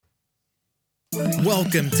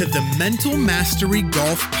Welcome to the Mental Mastery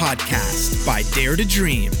Golf Podcast by Dare to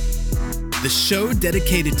Dream, the show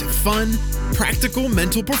dedicated to fun, practical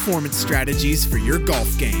mental performance strategies for your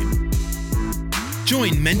golf game.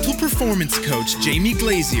 Join mental performance coach Jamie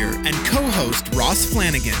Glazier and co-host Ross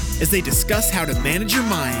Flanagan as they discuss how to manage your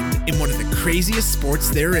mind in one of the craziest sports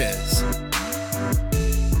there is.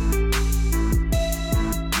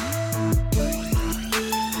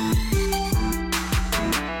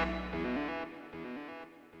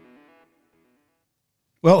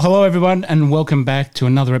 Well, hello everyone, and welcome back to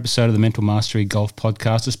another episode of the Mental Mastery Golf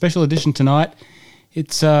Podcast. A special edition tonight.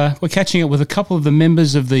 It's we're catching up with a couple of the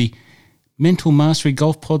members of the Mental Mastery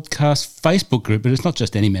Golf Podcast Facebook group, but it's not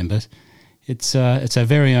just any members. It's our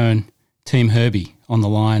very own Team Herbie on the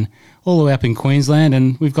line, all the way up in Queensland,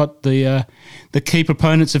 and we've got the key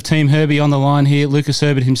proponents of Team Herbie on the line here. Lucas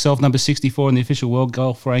Herbert himself, number 64 in the official World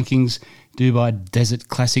Golf Rankings, Dubai Desert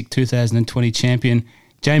Classic 2020 champion.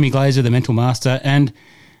 Jamie Glazier, the mental master, and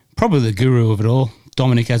probably the guru of it all,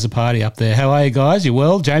 Domonic Azzopardi up there. How are you guys? You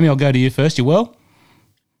well? Jamie, I'll go to you first. You well?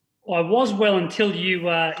 I was well until you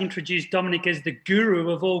introduced Domonic as the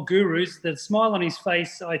guru of all gurus. The smile on his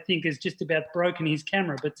face, I think, has just about broken his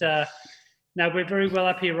camera. But no, we're very well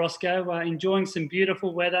up here, Roscoe, enjoying some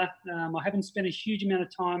beautiful weather. I haven't spent a huge amount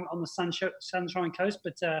of time on the Sunshine Coast,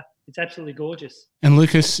 but it's absolutely gorgeous. And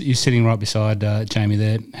Lucas, you're sitting right beside Jamie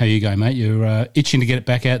there. How you going, mate? You're itching to get it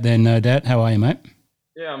back out there, no doubt. How are you, mate?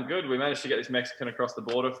 Yeah, I'm good. We managed to get this Mexican across the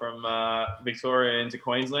border from Victoria into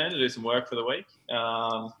Queensland to do some work for the week.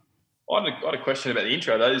 I had a question about the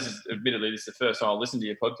intro, though. This is the first time I listened to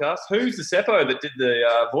your podcast. Who's the Seppo that did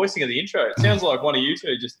the voicing of the intro? It sounds like one of you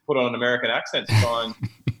two just put on an American accent to try and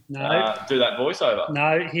do that voiceover.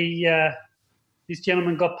 No, this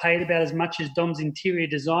gentleman got paid about as much as Dom's interior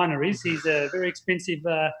designer is. He's a very expensive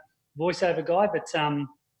voiceover guy, but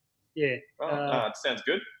yeah. It sounds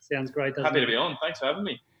good. Sounds great, doesn't Happy it? to be on. Thanks for having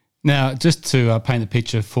me. Now, just to paint the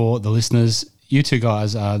picture for the listeners, you two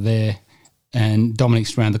guys are there, and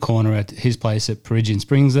Dominic's around the corner at his place at Peregian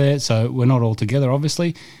Springs there, so we're not all together,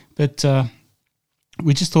 obviously, but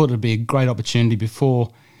we just thought it would be a great opportunity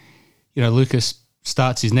before, Lucas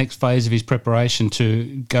starts his next phase of his preparation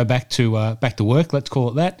to go back to work, let's call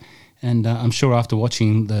it that, and I'm sure after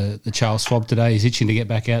watching the Charles Schwab today, he's itching to get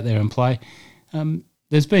back out there and play.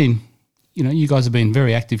 There's been, you guys have been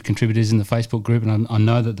very active contributors in the Facebook group, and I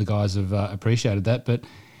know that the guys have appreciated that, but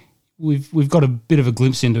we've got a bit of a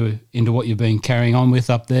glimpse into what you've been carrying on with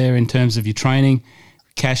up there in terms of your training,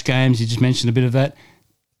 cash games. You just mentioned a bit of that.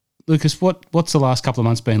 Lucas, what's the last couple of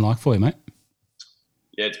months been like for you, mate?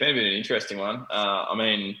 Yeah, it's been a bit of an interesting one. I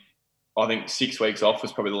think 6 weeks off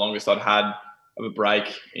was probably the longest I'd had of a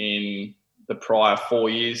break in the prior 4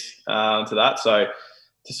 years to that. So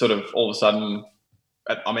to sort of all of a sudden,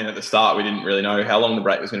 at the start, we didn't really know how long the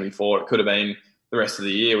break was going to be for. It could have been the rest of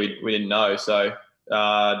the year. We didn't know. So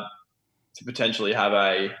to potentially have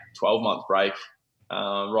a 12-month break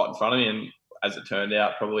right in front of me, and as it turned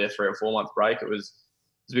out, probably a 3 or 4 month break, it was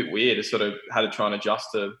a bit weird. I sort of had to try and adjust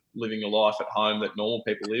to living a life at home that normal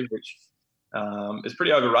people live, which is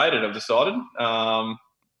pretty overrated, I've decided.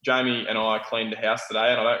 Jamie and I cleaned the house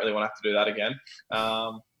today, and I don't really want to have to do that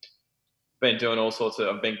again. Been doing all sorts of,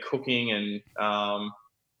 I've been cooking and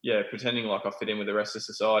pretending like I fit in with the rest of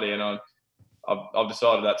society, and I've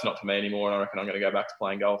decided that's not for me anymore, and I reckon I'm going to go back to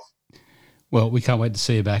playing golf. Well, we can't wait to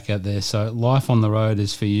see you back out there. So life on the road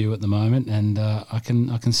is for you at the moment, and I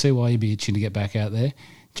can see why you'd be itching to get back out there.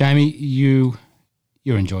 Jamie, you're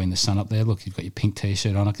enjoying the sun up there. Look, you've got your pink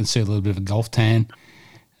T-shirt on. I can see a little bit of a golf tan.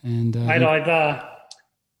 And mate,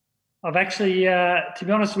 I've actually, to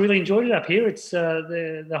be honest, really enjoyed it up here. It's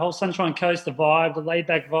the whole Sunshine Coast, the vibe, the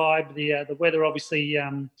laid-back vibe. The weather obviously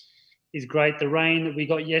is great. The rain that we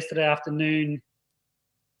got yesterday afternoon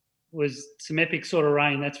was some epic sort of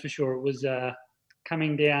rain, that's for sure. It was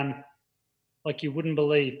coming down like you wouldn't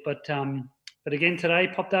believe. But again, today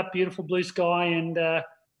popped up, beautiful blue sky, and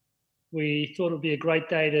we thought it would be a great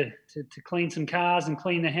day to clean some cars and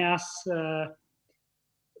clean the house,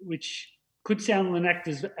 which could sound an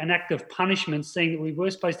act of punishment, seeing that we were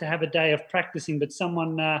supposed to have a day of practicing, but two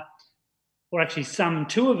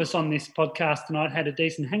of us on this podcast tonight had a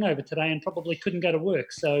decent hangover today and probably couldn't go to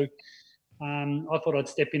work. So I thought I'd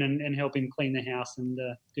step in and help him clean the house and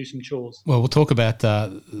do some chores. Well, we'll talk about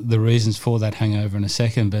the reasons for that hangover in a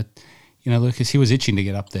second, but Lucas, he was itching to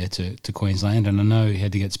get up there to Queensland, and I know he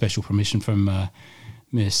had to get special permission from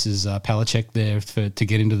Mrs. Palachek there to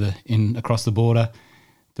get across the border.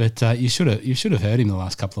 But you should have heard him the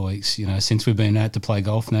last couple of weeks. Since we've been out to play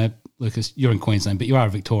golf now, Lucas, you're in Queensland, but you are a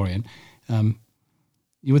Victorian.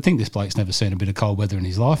 you would think this bloke's never seen a bit of cold weather in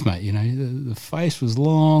his life, mate. You know, the face was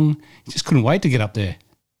long. He just couldn't wait to get up there.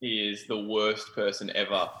 He is the worst person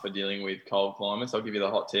ever for dealing with cold climates. I'll give you the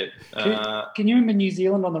hot tip. Can you remember New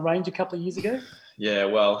Zealand on the range a couple of years ago? Yeah,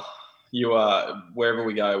 well, you are wherever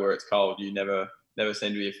we go where it's cold, you never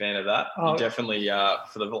seem to be a fan of that. You definitely,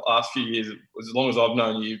 for the last few years, as long as I've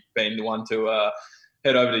known you, you've been the one to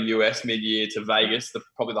head over to US mid-year to Vegas,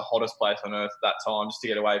 probably the hottest place on earth at that time, just to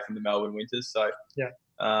get away from the Melbourne winters. So,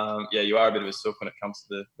 you are a bit of a sook when it comes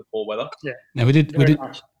to the poor weather. Yeah. Now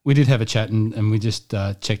we did have a chat and we just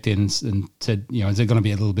checked in and said, you know, is there going to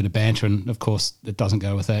be a little bit of banter? And of course, it doesn't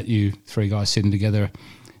go with that. You three guys sitting together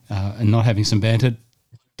and not having some banter.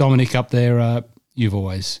 Domonic up there, you've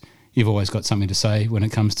always got something to say when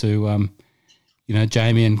it comes to you know,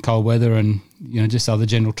 Jamie and cold weather and, you know, just other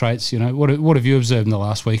general traits. You know, what have you observed in the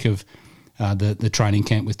last week of the training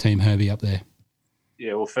camp with Team Herbie up there?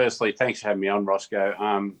 Yeah, well, firstly, thanks for having me on, Roscoe.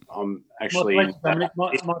 I'm actually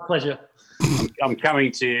my pleasure. I'm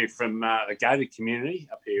coming to you from a gated community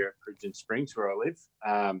up here at Bridgeton Springs where I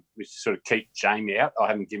live. We sort of keep Jamie out. I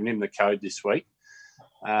haven't given him the code this week.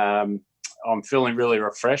 I'm feeling really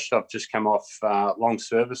refreshed. I've just come off long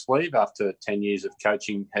service leave after 10 years of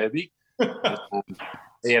coaching Herbie.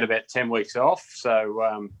 He had about 10 weeks off.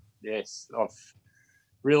 So, yes, I've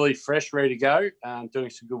really fresh, ready to go.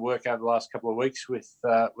 Doing some good work over the last couple of weeks with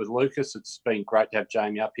Lucas. It's been great to have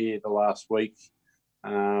Jamie up here the last week.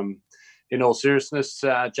 In all seriousness,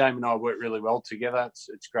 Jamie and I work really well together.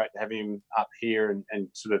 It's great to have him up here and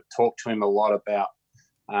sort of talk to him a lot about,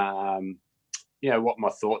 you know, what my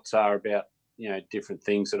thoughts are about, you know, different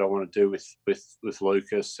things that I want to do with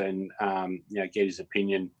Lucas and, you know, get his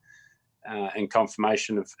opinion and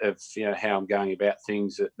confirmation of you know, how I'm going about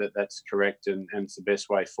things, that's correct and it's the best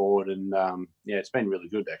way forward. And, yeah, it's been really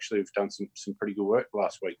good, actually. We've done some pretty good work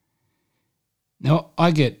last week. Now,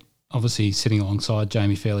 I get obviously sitting alongside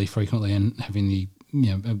Jamie fairly frequently and having the,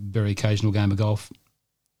 you know, a very occasional game of golf.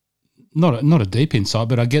 Not a deep insight,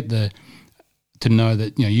 but I get to know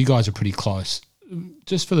that, you know, you guys are pretty close,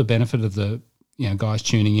 just for the benefit of the, you know, guys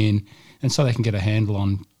tuning in, and so they can get a handle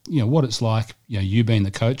on, you know, what it's like, you know, you being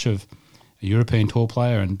the coach of a European tour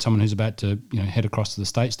player and someone who's about to, you know, head across to the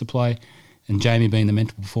States to play, and Jamie being the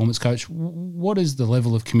mental performance coach. What is the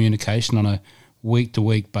level of communication on a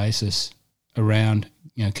week-to-week basis around,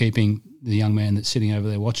 you know, keeping the young man that's sitting over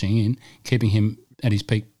there watching in, keeping him at his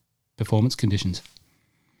peak performance conditions?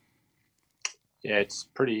 Yeah, it's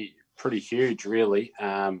pretty huge, really.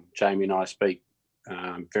 Jamie and I speak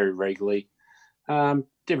very regularly.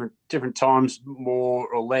 Different times,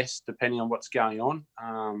 more or less, depending on what's going on.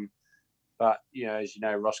 But, you know, as you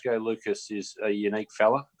know, Roscoe, Lucas is a unique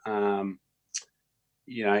fella,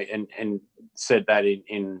 you know, and said that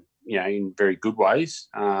in you know, in very good ways.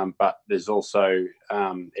 But there's also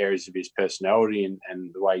areas of his personality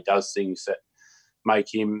and the way he does things that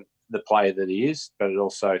make him the player that he is. But it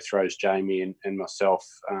also throws Jamie and myself,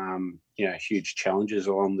 you know, huge challenges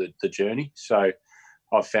along the journey. So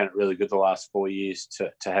I've found it really good the last 4 years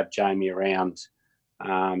to have Jamie around,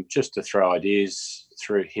 just to throw ideas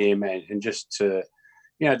through him and just to,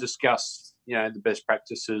 you know, discuss, you know, the best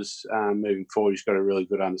practices moving forward. He's got a really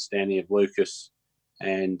good understanding of Lucas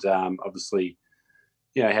and obviously,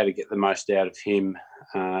 you know, how to get the most out of him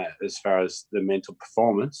as far as the mental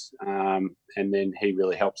performance. And then he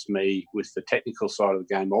really helps me with the technical side of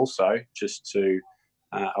the game also, just to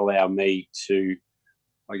allow me to,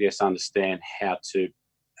 I guess, understand how to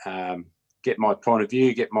get my point of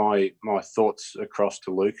view, get my thoughts across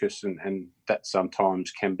to Lucas, and that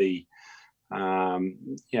sometimes can be, you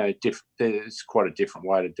know, there's quite a different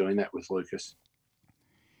way to doing that with Lucas.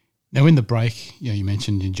 Now, in the break, you know, you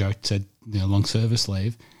mentioned, you joked, said, you know, long service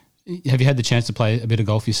leave. Have you had the chance to play a bit of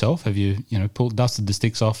golf yourself? Have you, you know, dusted the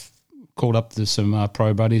sticks off, called up to some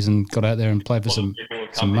pro buddies and got out there and played for some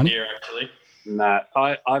money? Here, actually. No,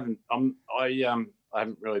 I haven't. I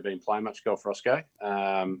haven't really been playing much golf, Roscoe.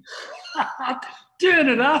 Turn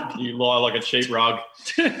it up. You lie like a cheap rug.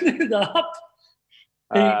 Turn it up.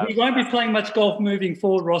 He won't be playing much golf moving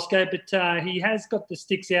forward, Roscoe, but he has got the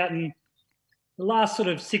sticks out, and the last sort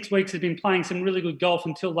of 6 weeks has been playing some really good golf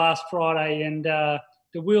until last Friday, and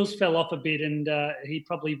the wheels fell off a bit, and he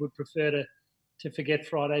probably would prefer to forget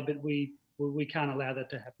Friday, but we can't allow that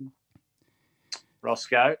to happen.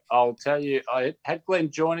 Roscoe, I'll tell you, I had Glenn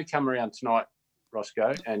Joyner come around tonight,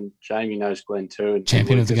 Roscoe, and Jamie knows Glenn too. And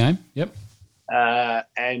champion of the game, yep.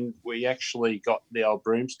 And we actually got the old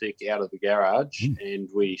broomstick out of the garage and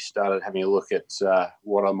we started having a look at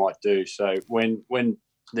what I might do. So when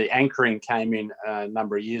the anchoring came in a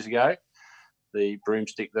number of years ago, the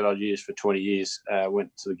broomstick that I'd used for 20 years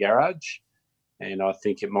went to the garage. and I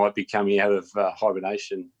think it might be coming out of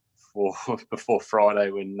hibernation before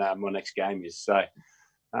Friday when my next game is. So,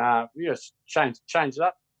 change it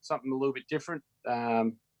up, something a little bit different.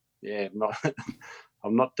 I'm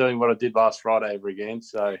not doing what I did last Friday ever again.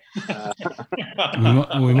 So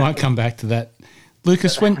we might come back to that,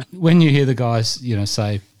 Lucas. When you hear the guys,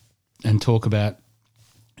 say and talk about,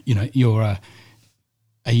 you're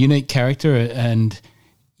a unique character and.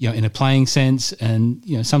 In a playing sense, and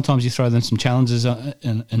sometimes you throw them some challenges, and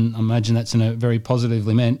I imagine that's in a very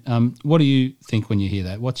positively meant. What do you think when you hear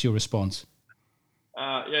that? What's your response?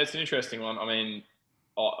 It's an interesting one. I mean,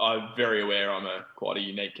 I'm very aware I'm quite a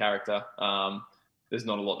unique character. There's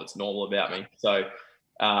not a lot that's normal about me. So,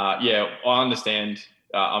 I understand.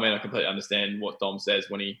 I completely understand what Dom says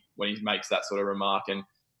when he makes that sort of remark. And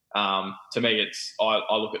to me,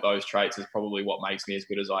 I look at those traits as probably what makes me as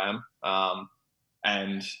good as I am.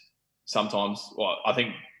 And sometimes, I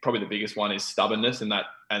think probably the biggest one is stubbornness, and that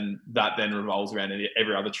then revolves around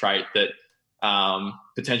every other trait that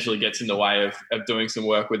potentially gets in the way of doing some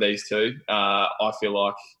work with these two. I feel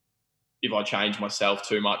like if I change myself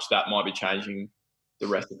too much, that might be changing the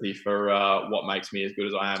recipe for what makes me as good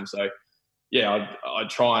as I am. So, I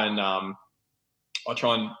try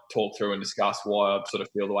and talk through and discuss why I sort of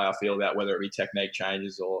feel the way I feel about whether it be technique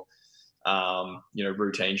changes or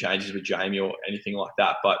routine changes with Jamie or anything like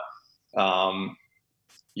that. But I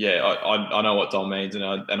know what Dom means, and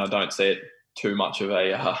I don't see it too much of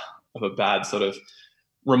a bad sort of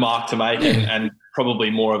remark to make, and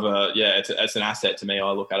probably more of it's an asset to me.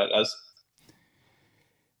 I look at it as.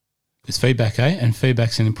 It's feedback, and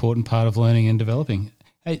feedback's an important part of learning and developing.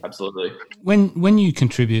 Hey, absolutely. When you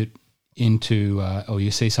contribute into or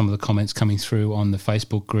you see some of the comments coming through on the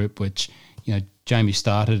Facebook group, which Jamie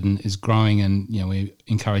started and is growing, and we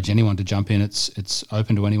encourage anyone to jump in. It's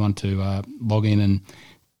open to anyone to log in and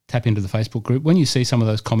tap into the Facebook group. When you see some of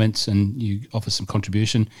those comments and you offer some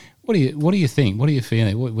contribution, what do you think? What are you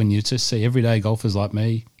feeling when you just see everyday golfers like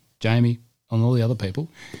me, Jamie, and all the other people?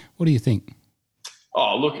 What do you think?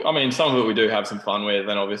 Oh, look, I mean, some of it we do have some fun with,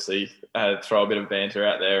 and obviously throw a bit of banter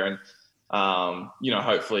out there, and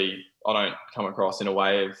hopefully I don't come across in a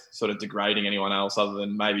way of sort of degrading anyone else other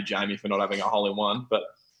than maybe Jamie for not having a hole in one. But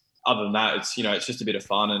other than that, it's just a bit of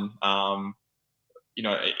fun. And,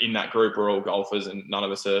 in that group, we're all golfers and none of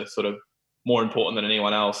us are sort of more important than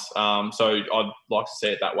anyone else. So I'd like to see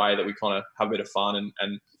it that way, that we kind of have a bit of fun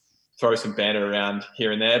and throw some banter around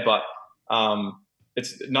here and there. But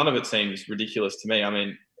none of it seems ridiculous to me. I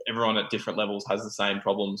mean, everyone at different levels has the same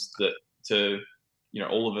problems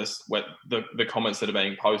all of us, the comments that are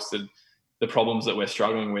being posted, the problems that we're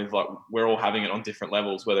struggling with, like we're all having it on different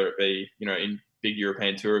levels, whether it be, in big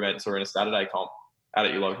European Tour events or in a Saturday comp out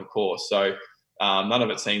at your local course. So none of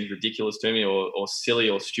it seems ridiculous to me or silly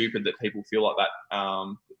or stupid that people feel like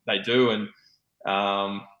that they do. And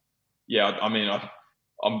I'm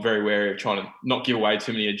very wary of trying to not give away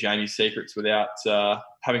too many of Jamie's secrets without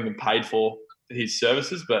having them paid for his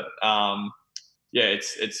services. But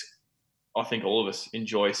it's I think all of us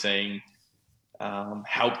enjoy seeing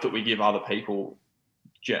help that we give other people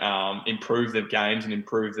improve their games and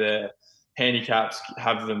improve their handicaps,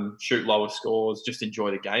 have them shoot lower scores, just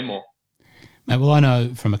enjoy the game more. Mate, well, I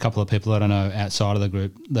know from a couple of people that I know outside of the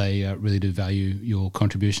group, they really do value your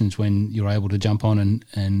contributions when you're able to jump on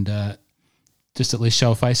and just at least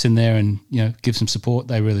show a face in there and give some support.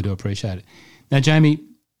 They really do appreciate it. Now, Jamie,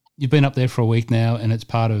 you've been up there for a week now, and it's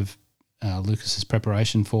part of Lucas's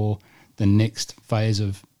preparation for the next phase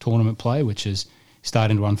of tournament play, which is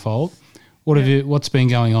starting to unfold. What's been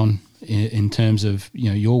going on in terms of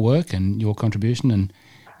your work and your contribution, and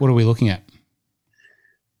what are we looking at?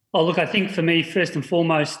 Oh, look, I think for me, first and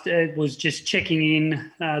foremost, it was just checking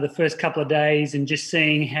in the first couple of days and just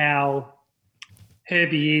seeing how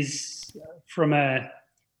Herbie is from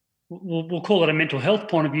we'll call it a mental health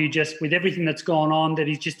point of view, just with everything that's gone on, that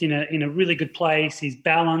he's just in a really good place. He's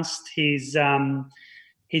balanced, he's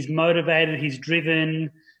motivated, he's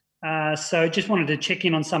driven. So just wanted to check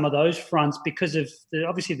in on some of those fronts because of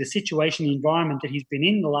obviously the situation, the environment that he's been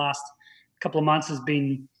in the last couple of months has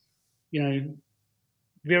been,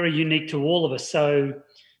 very unique to all of us. So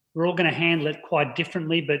we're all going to handle it quite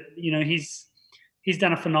differently. But, he's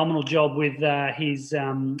done a phenomenal job with his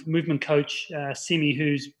movement coach, Simi,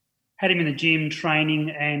 who's had him in the gym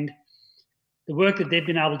training, and the work that they've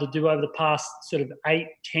been able to do over the past sort of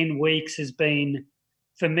 8-10 weeks has been,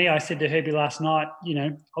 for me, I said to Herbie last night,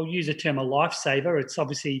 I'll use the term a lifesaver. It's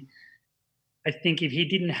obviously, I think if he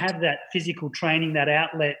didn't have that physical training, that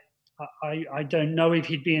outlet, I don't know if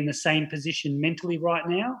he'd be in the same position mentally right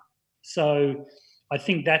now. So I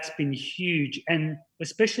think that's been huge. And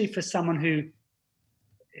especially for someone who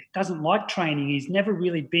doesn't like training. He's never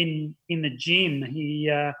really been in the gym.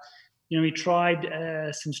 He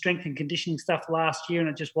tried some strength and conditioning stuff last year, and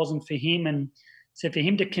it just wasn't for him. And so for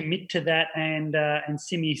him to commit to that and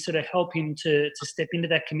Simi sort of help him to step into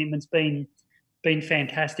that commitment's been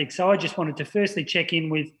fantastic. So I just wanted to firstly check in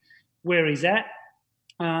with where he's at.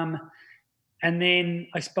 And then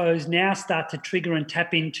I suppose now start to trigger and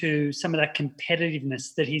tap into some of that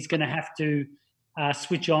competitiveness that he's going to have to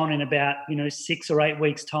switch on in about 6 or 8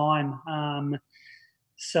 weeks' time.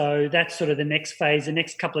 So that's sort of the next phase. The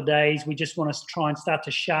next couple of days, we just want to try and start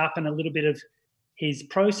to sharpen a little bit of his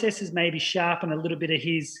processes, maybe sharpen a little bit of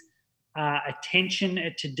his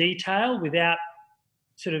attention to detail without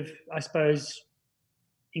sort of, I suppose,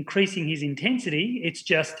 increasing his intensity. It's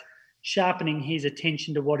just sharpening his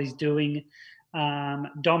attention to what he's doing.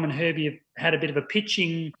 Dom and Herbie have had a bit of a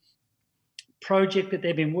pitching project that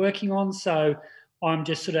they've been working on, so I'm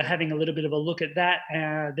just sort of having a little bit of a look at that.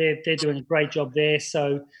 They're doing a great job there.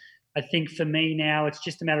 So I think for me now, it's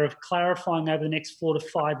just a matter of clarifying over the next 4 to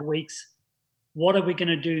 5 weeks, what are we going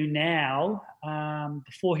to do now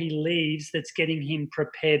before he leaves that's getting him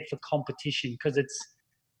prepared for competition? Because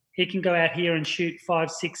he can go out here and shoot 5,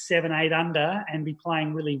 6, 7, 8 under and be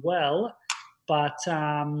playing really well, but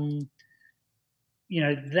that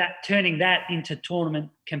turning that into tournament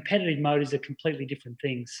competitive mode is a completely different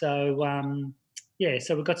thing. So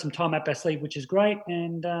so we've got some time up our sleeve, which is great,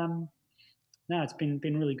 and it's been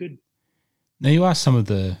really good. Now, you asked some of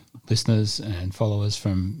the listeners and followers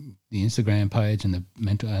from the Instagram page and the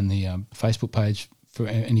Facebook page for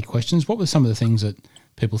any questions. What were some of the things that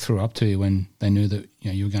people threw up to you when they knew that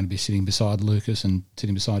you were going to be sitting beside Lucas and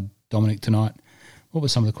sitting beside Domonic tonight? What were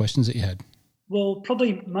some of the questions that you had? Well,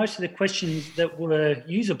 probably most of the questions that were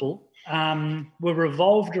usable were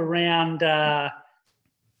revolved around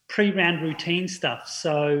pre-round routine stuff.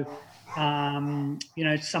 So,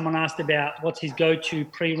 someone asked about what's his go-to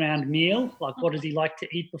pre-round meal, like what does he like to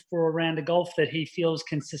eat before a round of golf that he feels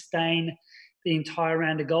can sustain the entire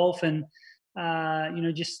round of golf, and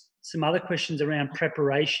just some other questions around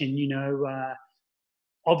preparation.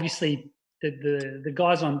 Obviously the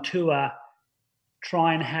guys on tour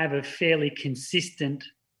try and have a fairly consistent,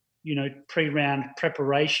 pre-round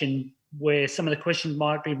preparation, where some of the questions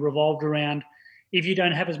might be revolved around, if you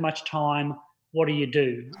don't have as much time, what do you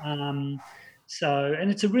do? And it's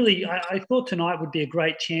I thought tonight would be a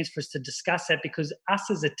great chance for us to discuss that, because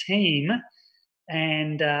us as a team,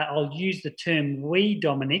 and I'll use the term we,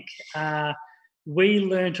 Domonic, we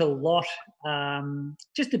learnt a lot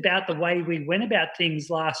just about the way we went about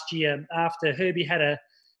things last year. After Herbie had a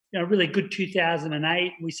really good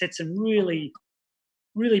 2008, we set some really,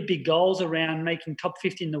 really big goals around making top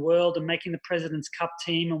 50 in the world and making the President's Cup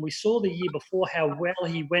team. And we saw the year before how well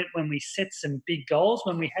he went when we set some big goals,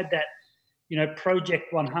 when we had that,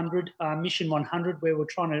 Project 100, Mission 100, where we're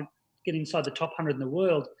trying to get inside the top 100 in the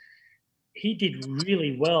world. He did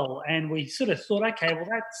really well. And we sort of thought, okay, well,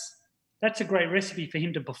 that's a great recipe for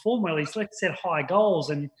him to perform well. Let's set high goals.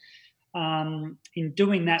 And in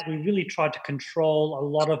doing that, we really tried to control a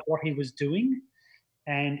lot of what he was doing,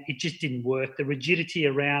 and it just didn't work. The rigidity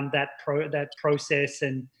around that process,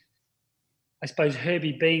 and I suppose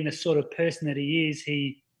Herbie being the sort of person that he is,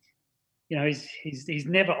 he's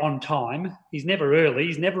never on time. He's never early.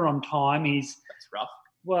 He's never on time. That's rough.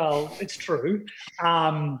 Well, it's true.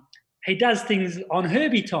 He does things on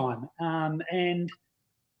Herbie time, and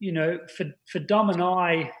for Dom and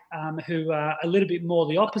I, who are a little bit more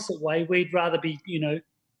the opposite way, we'd rather be,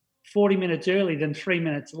 40 minutes early than 3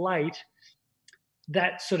 minutes late.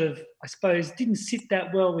 That sort of, I suppose, didn't sit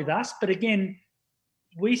that well with us. But again,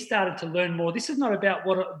 we started to learn more. This is not about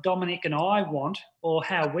what Domonic and I want or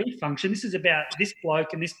how we function. This is about this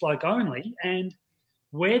bloke and this bloke only. And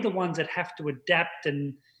we're the ones that have to adapt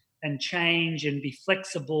and change and be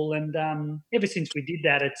flexible. And ever since we did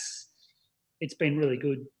that, it's been really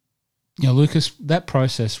good. Lucas, that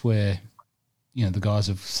process where, the guys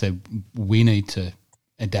have said we need to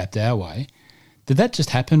adapt our way, did that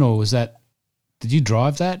just happen, or did you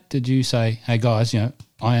drive that? Did you say, hey guys,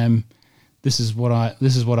 this is what I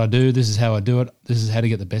do, this is how I do it, this is how to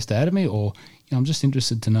get the best out of me? Or, I'm just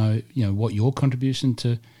interested to know, what your contribution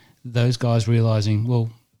to those guys realizing,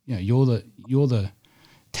 well, you're the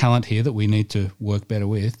talent here that we need to work better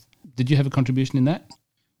with. Did you have a contribution in that?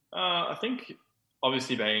 I think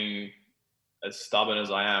obviously being as stubborn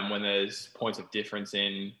as I am, when there's points of difference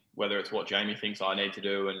in whether it's what Jamie thinks I need to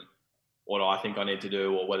do and what I think I need to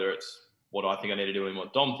do, or whether it's what I think I need to do and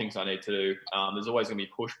what Dom thinks I need to do, there's always going to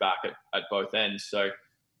be pushback at both ends. So,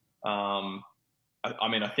 I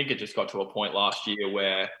think it just got to a point last year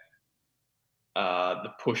where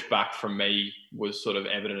the pushback from me was sort of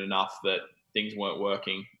evident enough that things weren't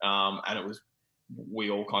working. And we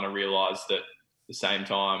all kind of realised that at the same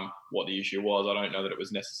time what the issue was. I don't know that it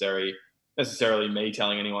was necessarily me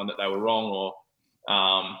telling anyone that they were wrong,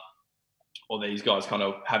 or these guys kind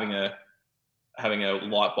of having a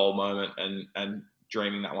light bulb moment and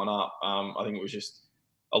dreaming that one up. I think it was just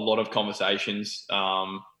a lot of conversations.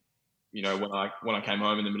 When I came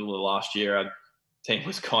home in the middle of the last year, our team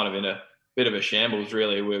was kind of in a bit of a shambles.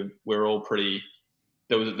 Really, we're all pretty.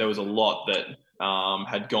 There was a lot that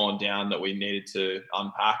had gone down that we needed to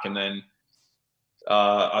unpack, and then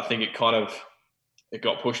I think it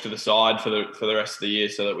got pushed to the side for the rest of the year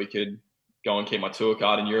so that we could go and keep my tour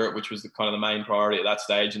card in Europe, which was the main priority at that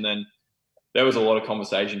stage. And then there was a lot of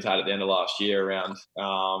conversations had at the end of last year around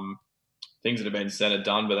things that have been said and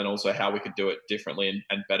done, but then also how we could do it differently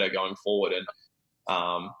and better going forward. And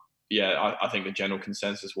I think the general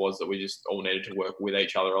consensus was that we just all needed to work with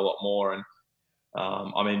each other a lot more. And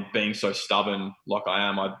being so stubborn like I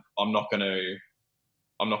am, I'm not going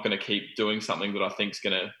to keep doing something that I think is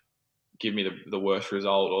going to give me the worst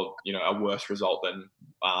result, or a worse result than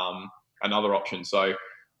another option. So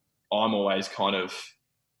I'm always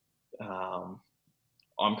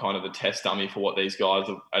I'm kind of the test dummy for what these guys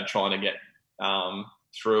are trying to get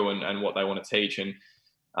through and what they want to teach. And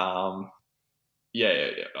I'm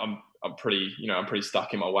pretty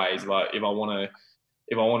stuck in my ways. Like if you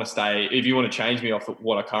want to change me off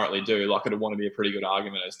what I currently do, like it'd want to be a pretty good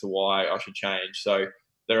argument as to why I should change. So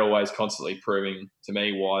they're always constantly proving to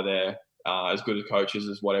me why they're as good as coaches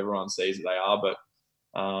as what everyone sees that they are. But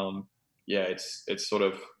it's sort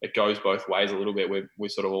of, it goes both ways a little bit. We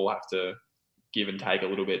sort of all have to give and take a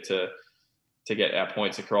little bit to get our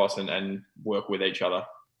points across and work with each other.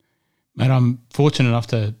 Mate, I'm fortunate enough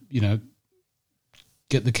to,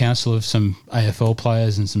 get the counsel of some AFL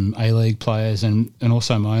players and some A-League players and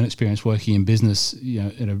also my own experience working in business,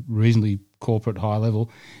 at a reasonably corporate high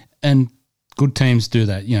level. And good teams do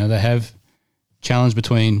that. They have challenge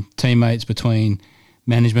between teammates, between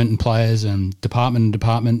management and players and department,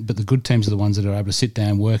 but the good teams are the ones that are able to sit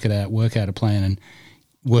down, work out a plan and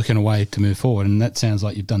work in a way to move forward. And that sounds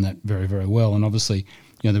like you've done that very, very well. And obviously,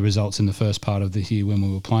 the results in the first part of the year when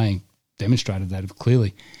we were playing demonstrated that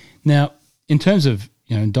clearly. Now, in terms of,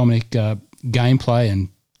 Domonic, gameplay and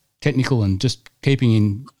technical and just keeping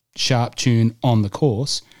in sharp tune on the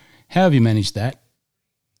course, how have you managed that?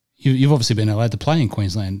 You've obviously been allowed to play in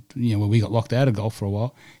Queensland, where we got locked out of golf for a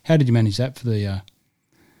while. How did you manage that for the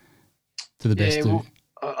best? Well,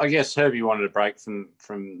 I guess Herbie wanted a break from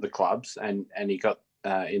the clubs, and he got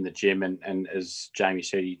in the gym, and as Jamie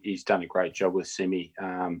said, he's done a great job with Simi.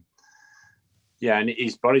 And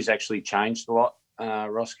his body's actually changed a lot,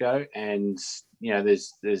 Roscoe, and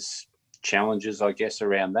there's challenges, I guess,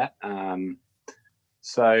 around that.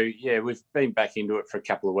 We've been back into it for a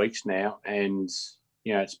couple of weeks now, and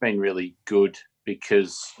it's been really good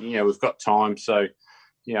because we've got time. So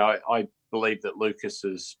I believe that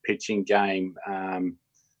Lucas's pitching game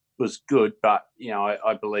was good, but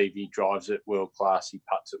I believe he drives it world class. He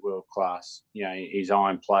putts it world class. His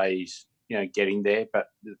iron play is getting there, but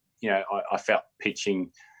I felt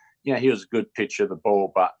pitching. He was a good pitcher of the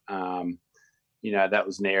ball, but that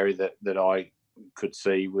was an area that I could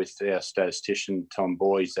see with our statistician Tom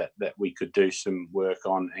Boys that we could do some work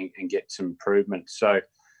on and get some improvement. So,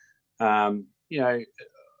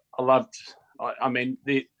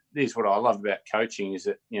 Here's what I love about coaching is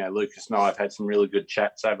that, Lucas and I have had some really good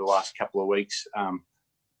chats over the last couple of weeks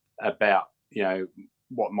about,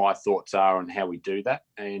 what my thoughts are on how we do that.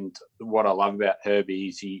 And what I love about Herbie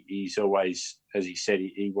is he's always, as he said,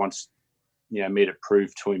 he wants, me to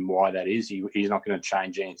prove to him why that is. He's not going to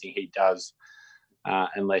change anything he does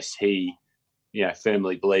unless he,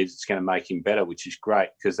 firmly believes it's going to make him better, which is great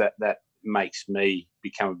because that makes me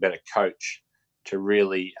become a better coach to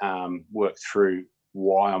really work through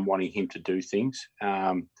why I'm wanting him to do things.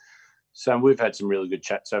 So we've had some really good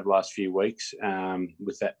chats over the last few weeks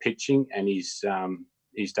with that pitching, and he's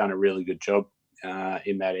done a really good job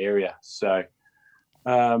in that area. So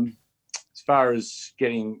as far as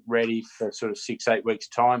getting ready for sort of 6-8 weeks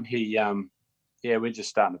time, we're just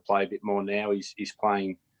starting to play a bit more now. He's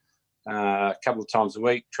playing a couple of times a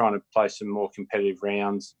week, trying to play some more competitive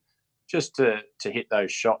rounds just to hit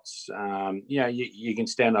those shots. You can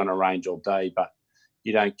stand on a range all day, but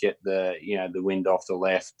you don't get the wind off the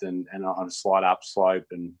left and on a slight upslope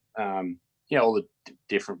and all the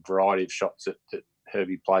different variety of shots that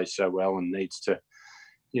Herbie plays so well and needs to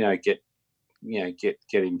get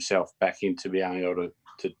himself back into being able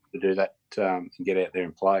to do that and get out there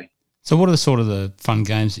and play. So what are the sort of the fun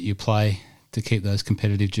games that you play to keep those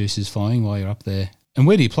competitive juices flowing while you're up there. And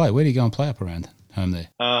where do you play? Where do you go and play up around home there?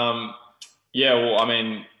 Yeah, well, I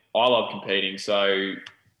mean, I love competing, so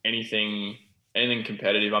anything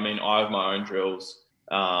competitive. I mean, I have my own drills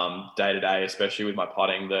day to day, especially with my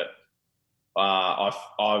putting, that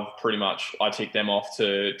I've pretty much, I tick them off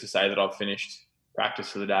to say that I've finished practice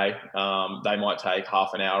for the day. They might take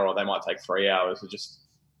half an hour or they might take 3 hours. It just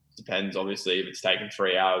depends. Obviously, if it's taken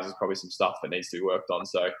 3 hours, there's probably some stuff that needs to be worked on.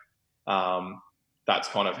 So that's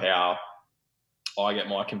kind of how I get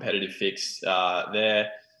my competitive fix there.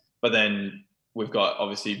 But then we've got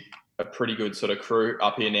obviously a pretty good sort of crew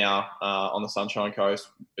up here now on the Sunshine Coast.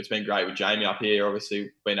 It's been great with Jamie up here.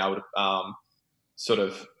 Obviously, been able to sort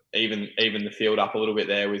of even the field up a little bit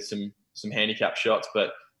there with some handicap shots.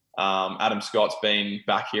 But Adam Scott's been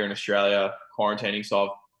back here in Australia quarantining, so I've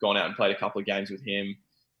gone out and played a couple of games with him.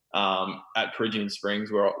 At Peregian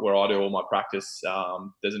Springs, where I do all my practice,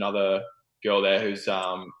 there's another girl there who's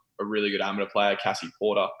a really good amateur player, Cassie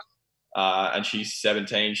Porter, and she's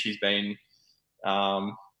 17. She's been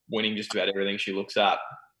winning just about everything she looks at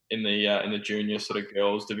in the junior sort of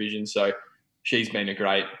girls division. So she's been a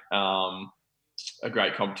great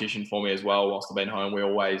competition for me as well. Whilst I've been home,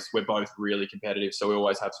 we're both really competitive, so we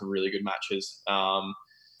always have some really good matches.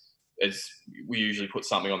 We usually put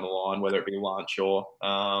something on the line, whether it be lunch or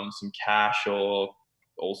some cash or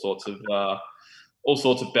all sorts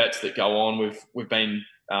of bets that go on. We've been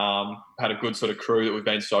had a good sort of crew that we've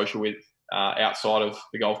been social with outside of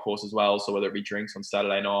the golf course as well. So whether it be drinks on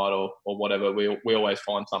Saturday night or whatever, we always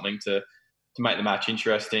find something to make the match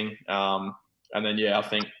interesting. And then I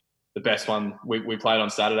think the best one we played on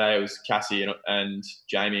Saturday, it was Cassie and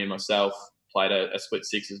Jamie and myself played a split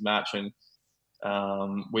sixes match, and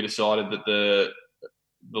we decided that the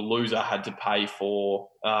loser had to pay for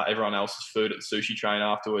everyone else's food at the sushi train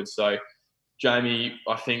afterwards. So Jamie,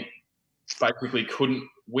 I think, basically couldn't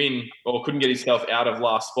win or couldn't get himself out of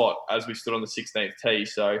last spot as we stood on the 16th tee.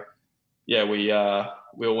 So yeah, we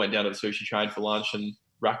all went down to the sushi train for lunch, and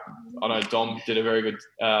I know Dom did a very good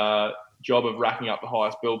job of racking up the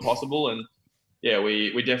highest bill possible. And yeah,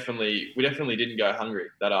 we definitely didn't go hungry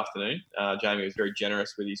that afternoon. Jamie was very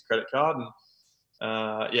generous with his credit card,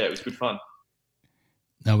 and it was good fun.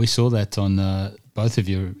 No, we saw that on both of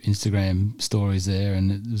your Instagram stories there,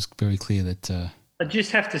 and it was very clear that... I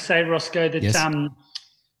just have to say, Roscoe, that yes.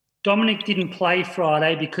 Dominic didn't play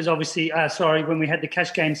Friday because obviously, when we had the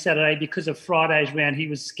cash game Saturday, because of Friday's round, he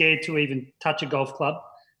was scared to even touch a golf club,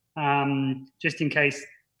 just in case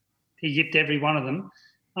he yipped every one of them.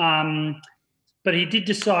 But he did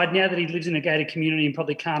decide, now that he lives in a gated community and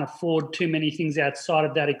probably can't afford too many things outside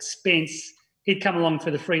of that expense, he'd come along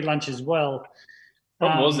for the free lunch as well. The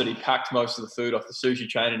problem was that he packed most of the food off the sushi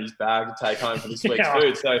train in his bag to take home for this week's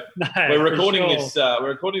food. So we're recording this. We're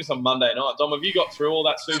recording this on Monday night. Dom, have you got through all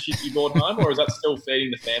that sushi that you brought home, or is that still feeding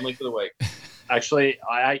the family for the week? Actually,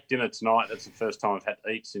 I ate dinner tonight. That's the first time I've had to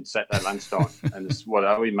eat since Saturday lunchtime, and it's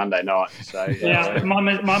Monday night. So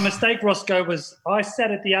my mistake, Roscoe, was I sat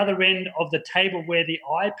at the other end of the table where the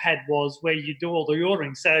iPad was, where you do all the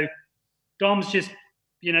ordering. So Dom's just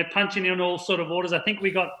punching in all sort of orders. I think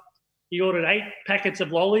he ordered 8 packets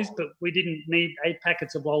of lollies, but we didn't need 8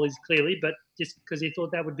 packets of lollies, clearly, but just because he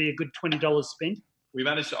thought that would be a good $20 spent. We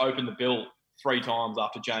managed to open the bill 3 times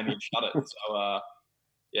after Jamie had shut it. So,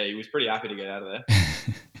 he was pretty happy to get out of there.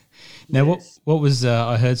 Now, what was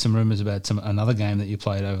I heard some rumours about another game that you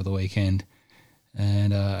played over the weekend,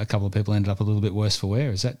 and a couple of people ended up a little bit worse for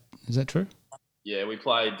wear. Is that true? Yeah, we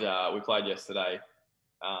played yesterday.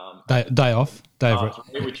 Day off,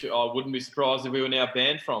 which I wouldn't be surprised if we were now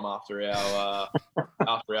banned from after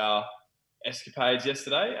our escapades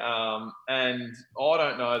yesterday. And I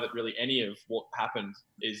don't know that really any of what happened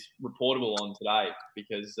is reportable on today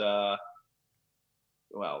because, I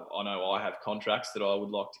know I have contracts that I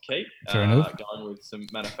would like to keep. Fair enough. Going with some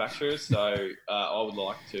manufacturers, so I would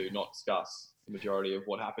like to not discuss the majority of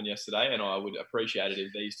what happened yesterday, and I would appreciate it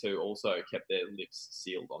if these two also kept their lips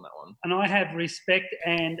sealed on that one. And I have respect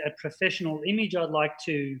and a professional image I'd like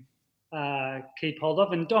to keep hold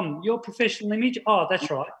of. And Dom, your professional image? Oh,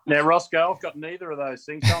 that's right. Now, Roscoe, I've got neither of those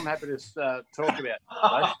things, so I'm happy to talk about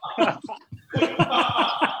it.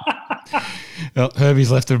 Well,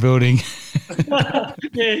 Herbie's left the building.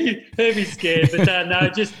 Yeah, Herbie's scared, but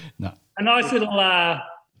no. A nice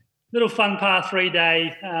little fun par 3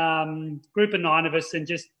 day, group of 9 of us, and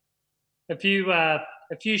just a few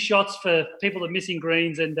shots for people that are missing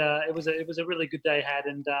greens, and it was a really good day had,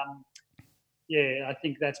 and I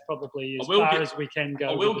think that's probably as far as we can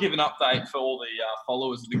go. I will give an update for all the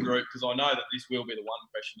followers of the group, because I know that this will be the one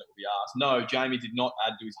question that will be asked. No, Jamie did not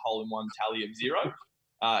add to his hole-in-one tally of 0.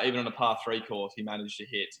 even on a par 3 course, he managed to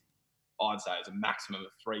hit, I'd say, it was a maximum of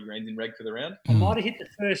 3 greens in reg for the round. I might have hit the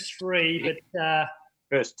first 3, but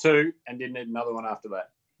first 2, and didn't need another one after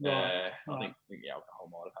that. Right. I think the alcohol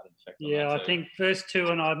might have had an effect. Yeah, on that I too. think first 2,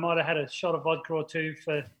 and I might have had a shot of vodka or 2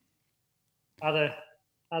 for other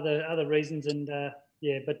reasons, and no,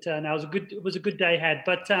 it was a good day had.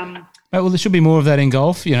 But well, there should be more of that in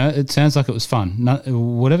golf. You know, it sounds like it was fun.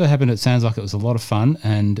 Whatever happened, it sounds like it was a lot of fun,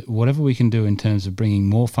 and whatever we can do in terms of bringing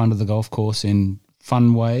more fun to the golf course in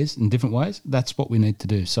fun ways, in different ways, that's what we need to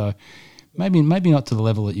do. So maybe not to the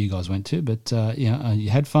level that you guys went to, but you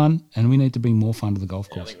had fun, and we need to bring more fun to the golf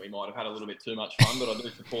course. I think we might have had a little bit too much fun, but I do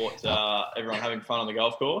support everyone having fun on the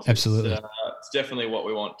golf course. Absolutely. It's definitely what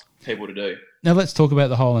we want people to do. Now let's talk about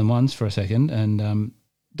the hole-in-ones for a second. And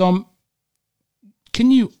Dom,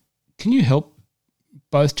 can you help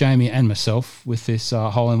both Jamie and myself with this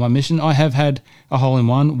hole-in-one mission? I have had a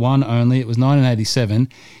hole-in-one, one only. It was 1987,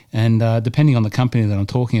 and depending on the company that I'm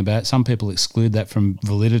talking about, some people exclude that from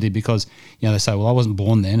validity because they say, well, I wasn't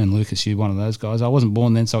born then, and Lucas, you're one of those guys. I wasn't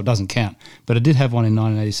born then, so it doesn't count. But I did have one in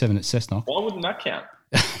 1987 at Cessnock. Why wouldn't that count?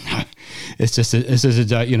 No, it's just a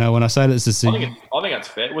joke. When I say that, it's just. I think that's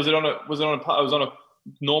fair. Was it on a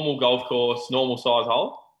normal golf course, normal size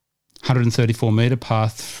hole? 134 metre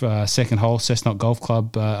path, second hole, Cessnock Golf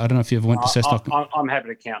Club. I don't know if you ever went to Cessnock. I'm happy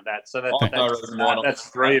to count that. So that's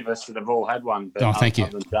 3 of us that have all had one. But thank you.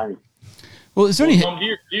 Well, is there any? Tom,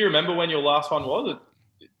 do you remember when your last one was?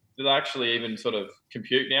 Did they actually even sort of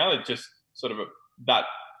compute now? It's just sort of that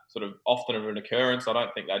sort of often of an occurrence. I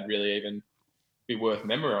don't think they'd really even be worth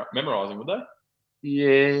memorising, would they?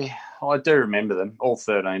 Yeah, I do remember them, all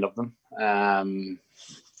 13 of them. 13?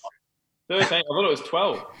 I thought it was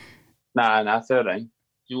 12. No, 13.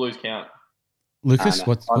 You lose count. Lucas,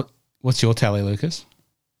 what's your tally, Lucas?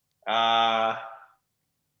 I've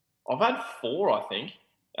had 4, I think.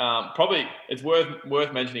 Probably it's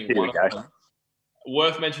worth mentioning Here one we of go. them.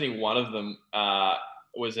 Worth mentioning one of them I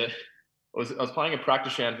was playing a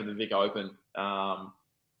practice round for the Vic Open.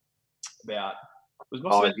 It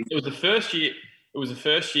was the first year. It was the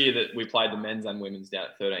first year that we played the men's and women's down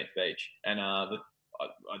at 13th Beach, and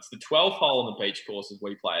it's the 12th hole on the beach course as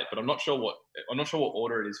we play it. But I'm not sure what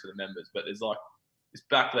order it is for the members. But there's like this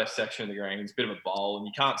back left section of the green. It's a bit of a bowl, and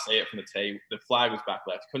you can't see it from the tee. The flag was back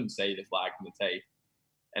left. Couldn't see the flag from the tee.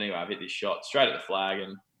 Anyway, I've hit this shot straight at the flag,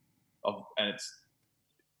 and it's,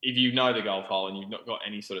 if you know the golf hole and you've not got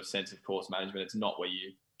any sort of sense of course management, it's not where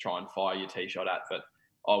you try and fire your tee shot at. But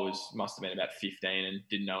I must have been about 15 and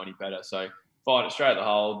didn't know any better. So fired it straight at the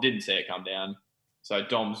hole, didn't see it come down. So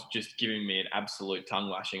Dom's just giving me an absolute tongue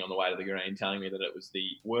lashing on the way to the green, telling me that it was the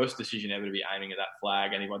worst decision ever to be aiming at that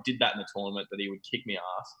flag. And if I did that in the tournament, that he would kick me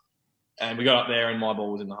ass. And we got up there and my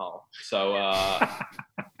ball was in the hole. So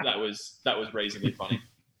that was reasonably funny.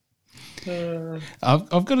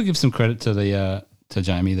 I've got to give some credit to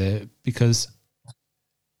Jamie there, because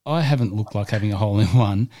I haven't looked like having a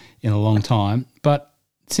hole-in-one in a long time. But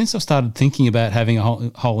since I've started thinking about having a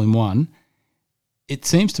hole-in-one, it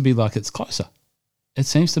seems to be like it's closer. It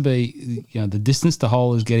seems to be, the distance to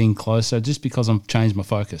hole is getting closer just because I've changed my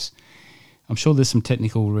focus. I'm sure there's some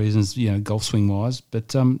technical reasons, golf swing wise,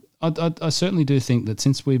 but I certainly do think that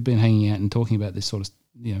since we've been hanging out and talking about this sort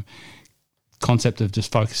of, concept of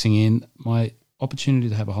just focusing in, my opportunity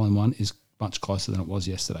to have a hole-in-one is much closer than it was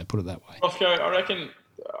yesterday, put it that way. Roscoe, I reckon,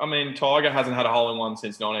 Tiger hasn't had a hole-in-one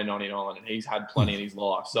since 1999, and he's had plenty in his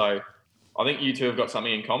life. So I think you two have got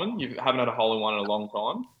something in common. You haven't had a hole-in-one in a long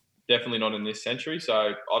time. Definitely not in this century. So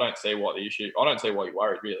I don't see why you're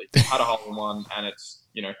worried, really. You've had a hole-in-one, and it's,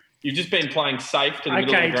 you've just been playing safe to the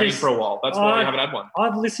middle of the green for a while. That's why you haven't had one.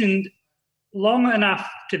 I've listened long enough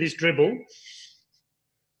to this dribble.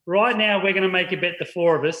 Right now, we're going to make a bet, the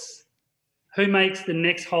 4 of us. Who makes the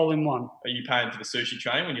next hole-in-one? Are you paying for the sushi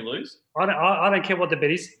train when you lose? I don't care what the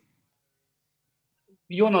bet is.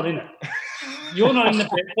 You're not in it. You're not in the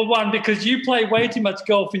bet, for one, because you play way too much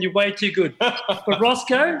golf and you're way too good. But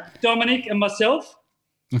Roscoe, Dominic, and myself,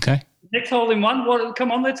 okay. Next hole-in-one.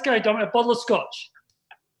 Come on, let's go, Dominic. A bottle of scotch.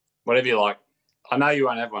 Whatever you like. I know you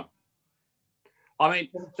won't have one.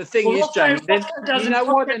 The thing is, Jamie, you know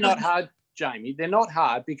why they're not hard, Jamie? They're not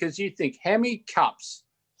hard because you think, how many cups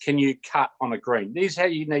can you cut on a green? This is how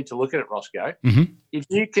you need to look at it, Roscoe. Mm-hmm. If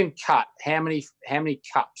you can cut how many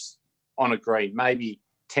cups on a green, maybe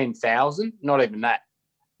 10,000, not even that.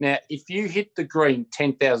 Now, if you hit the green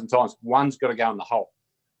 10,000 times, one's got to go in the hole.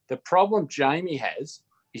 The problem Jamie has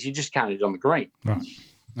is you just can't hit it on the green. Right.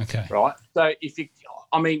 Okay. Right. So if you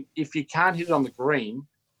can't hit it on the green,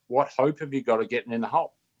 what hope have you got of getting in the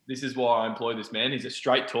hole? This is why I employ this man. He's a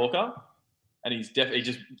straight talker. and he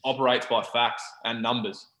just operates by facts and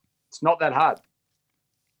numbers. It's not that hard.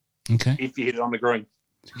 Okay. If you hit it on the green.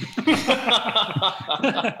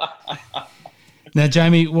 Now,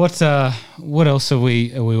 Jamie, what else are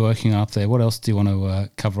we working on up there? What else do you want to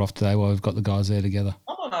cover off today while we've got the guys there together?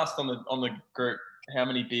 Someone asked on the group, how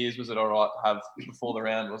many beers was it all right to have before the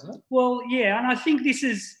round, wasn't it? Well, yeah, and I think this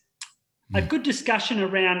is a good discussion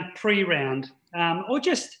around pre-round, or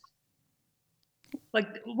just like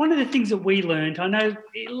one of the things that we learned. I know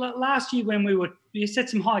last year when we set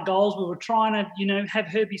some high goals, we were trying to, have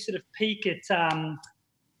Herbie sort of peak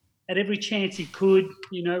at every chance he could.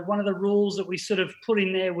 One of the rules that we sort of put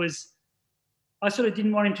in there was I sort of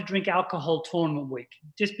didn't want him to drink alcohol tournament week,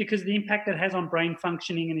 just because of the impact that has on brain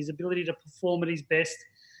functioning and his ability to perform at his best.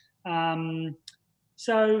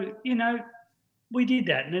 So, we did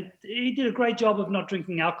that, and he did a great job of not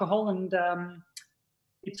drinking alcohol, and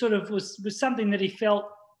it sort of was something that he felt,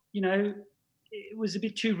 it was a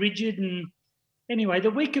bit too rigid. And anyway, the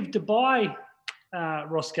week of Dubai,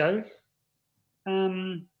 Roscoe,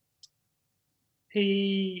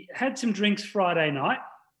 he had some drinks Friday night.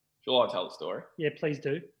 Shall I tell the story? Yeah, please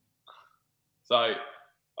do. So I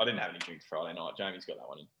didn't have any drinks Friday night. Jamie's got that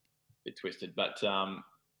one a bit twisted. But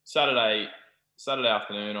Saturday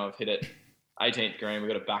afternoon, I've hit it 18th green.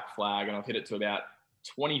 We've got a back flag, and I've hit it to about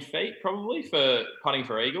 20 feet probably for putting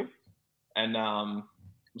for eagle. And I'm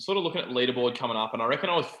sort of looking at the leaderboard coming up, and I reckon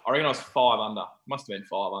I was 5 under. Must have been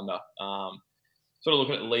 5 under. Sort of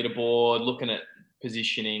looking at the leaderboard, looking at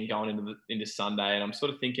positioning going into Sunday, and I'm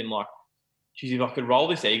sort of thinking like, geez, if I could roll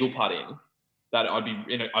this eagle putt in, that I'd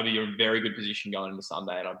be in a very good position going into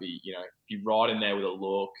Sunday, and I'd be right in there with a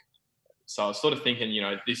look. So I was sort of thinking,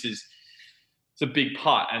 it's a big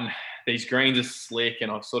putt, and these greens are slick,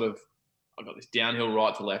 and I've got this downhill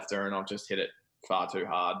right to lefter, and I've just hit it far too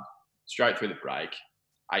hard, straight through the break,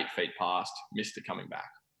 8 feet past, missed it coming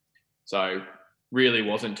back. So really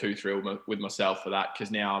wasn't too thrilled with myself for that,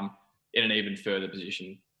 because now I'm in an even further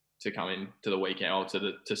position to come in to the weekend or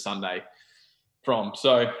to Sunday from.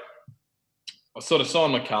 So I sort of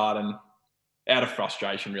signed my card, and out of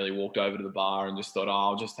frustration really walked over to the bar and just thought,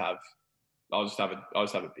 I'll just have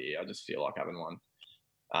a beer. I just feel like having one.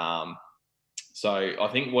 So I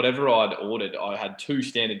think whatever I'd ordered, I had 2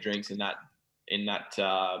 standard drinks in that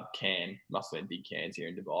can. Must have been big cans here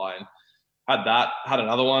in Dubai, and had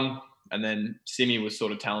another one. And then Simi was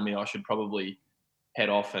sort of telling me I should probably head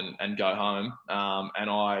off and go home. And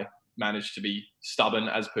I managed to be stubborn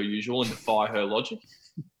as per usual and defy her logic,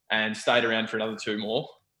 and stayed around for another 2 more.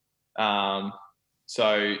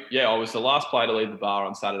 So yeah, I was the last player to leave the bar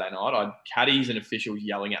on Saturday night. I had caddies and officials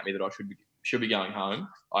yelling at me that I should be going home.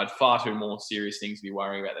 I had far too more serious things to be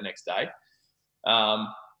worrying about the next day. So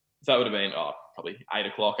that would have been probably 8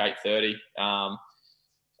 o'clock, 8:30.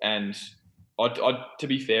 And to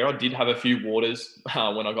be fair, I did have a few waters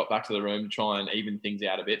when I got back to the room to try and even things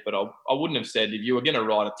out a bit. But I wouldn't have said, if you were going to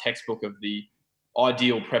write a textbook of the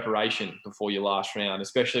ideal preparation before your last round,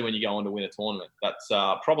 especially when you go on to win a tournament, that's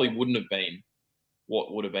probably wouldn't have been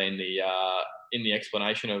what would have been in the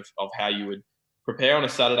explanation of how you would prepare on a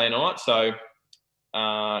Saturday night. So,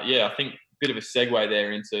 I think a bit of a segue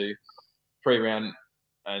there into pre-round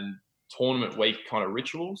and tournament week kind of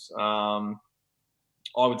rituals. I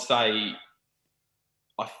would say,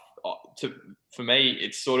 for me,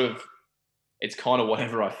 it's kind of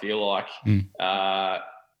whatever I feel like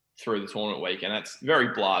through the tournament week, and that's very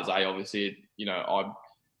blasé. Obviously,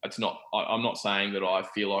 I'm not saying that I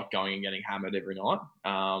feel like going and getting hammered every night.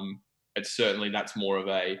 It's certainly, that's more of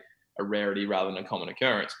a rarity rather than a common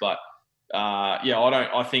occurrence. But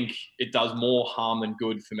I think it does more harm than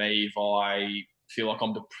good for me if I feel like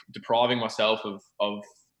I'm depriving myself of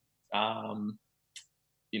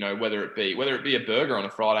whether it be a burger on a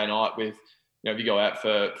Friday night with, if you go out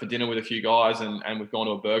for dinner with a few guys and we've gone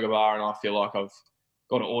to a burger bar and I feel like I've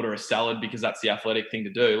got to order a salad because that's the athletic thing to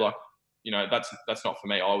do. Like, that's not for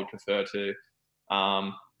me. I would prefer to,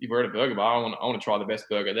 if we're at a burger bar, I want to try the best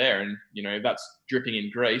burger there. And, if that's dripping in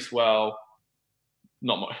grease, well,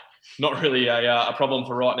 not really a problem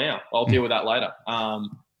for right now. I'll deal with that later.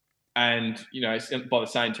 And, by the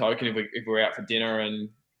same token, if we're out for dinner and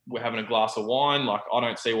we're having a glass of wine, like, I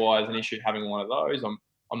don't see why there's an issue having one of those.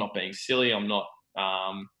 I'm not being silly. I'm not,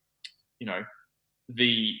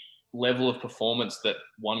 the level of performance that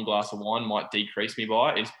one glass of wine might decrease me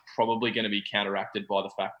by is probably going to be counteracted by the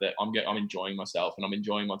fact that I'm enjoying myself and I'm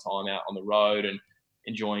enjoying my time out on the road and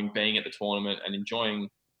enjoying being at the tournament and enjoying,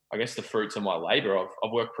 I guess, the fruits of my labour.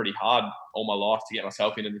 I've worked pretty hard all my life to get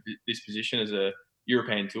myself into this position as a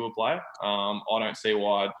European Tour player. I don't see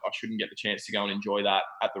why I shouldn't get the chance to go and enjoy that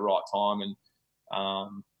at the right time.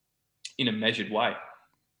 And in a measured way.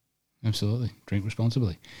 Absolutely. Drink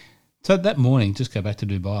responsibly. So that morning, just go back to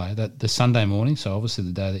Dubai, the Sunday morning, so obviously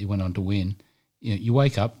the day that you went on to win, you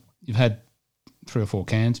wake up, you've had 3 or 4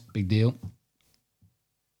 cans, big deal.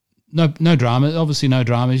 No drama. Obviously no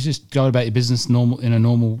drama. You just go about your business in a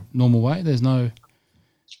normal way. There's no...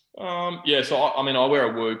 So I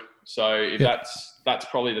wear a Whoop. So if that's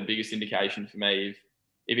probably the biggest indication for me.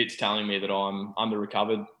 If it's telling me that I'm under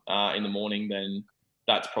recovered in the morning, then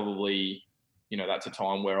that's probably, that's a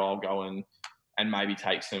time where I'll go and maybe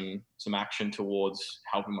take some action towards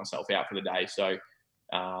helping myself out for the day. So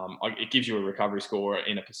it gives you a recovery score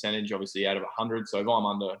in a percentage, obviously out of 100. So if I'm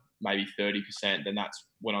under maybe 30%, then that's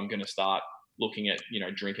when I'm going to start looking at,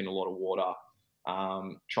 drinking a lot of water,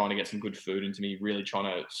 trying to get some good food into me, really trying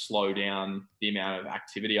to slow down the amount of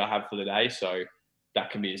activity I have for the day. So that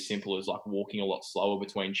can be as simple as like walking a lot slower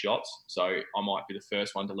between shots. So I might be the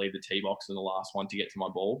first one to leave the tee box and the last one to get to my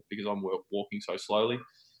ball because I'm walking so slowly.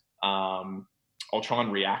 I'll try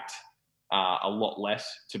and react a lot less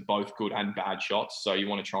to both good and bad shots. So you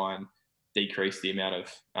want to try and decrease the amount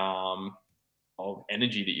of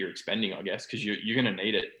energy that you're expending, I guess, because you're going to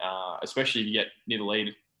need it, especially if you get near the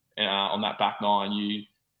lead on that back nine.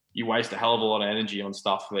 You waste a hell of a lot of energy on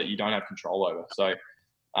stuff that you don't have control over. So,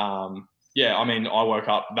 I woke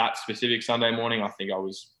up that specific Sunday morning. I think I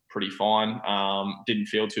was pretty fine. Didn't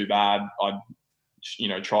feel too bad. I,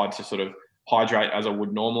 tried to sort of hydrate as I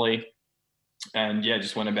would normally. And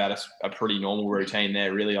just went about a pretty normal routine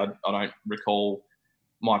there. Really, I don't recall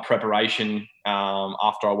my preparation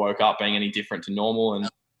after I woke up being any different to normal. And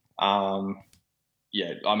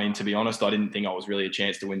to be honest, I didn't think I was really a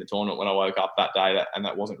chance to win the tournament when I woke up that day, and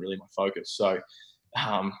that wasn't really my focus. So,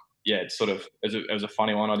 it's sort of it was a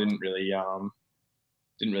funny one. I didn't really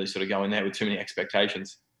sort of go in there with too many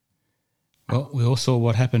expectations. Well, we all saw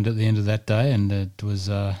what happened at the end of that day, and it was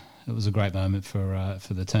a great moment for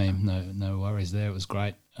the team. No worries there. It was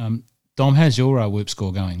great. Dom, how's your Whoop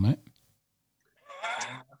score going, mate?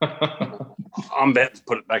 I'm about to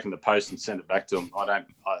put it back in the post and send it back to him.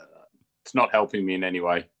 It's not helping me in any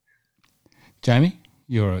way. Jamie,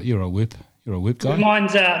 you're a Whoop. You're a Whoop guy.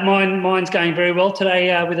 Mine's going very well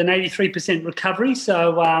today with an 83% recovery.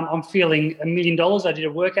 So I'm feeling $1 million. I did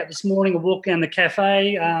a workout this morning, a walk down the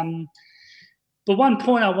cafe. But one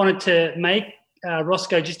point I wanted to make,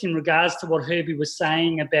 Roscoe, just in regards to what Herbie was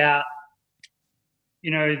saying about,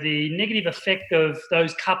 the negative effect of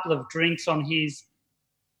those couple of drinks on his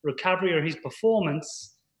recovery or his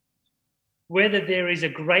performance, whether there is a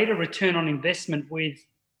greater return on investment with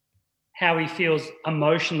how he feels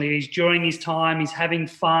emotionally. He's enjoying his time. He's having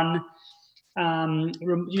fun.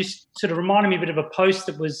 You sort of reminded me a bit of a post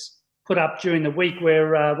that was put up during the week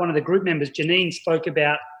where one of the group members, Janine, spoke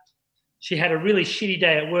about she had a really shitty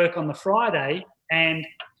day at work on the Friday and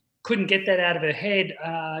couldn't get that out of her head,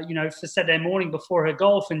 for Saturday morning before her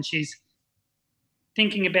golf. And she's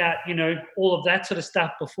thinking about, all of that sort of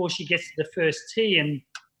stuff before she gets to the first tee. And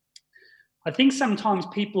I think sometimes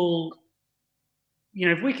people,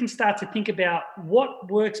 if we can start to think about what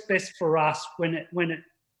works best for us when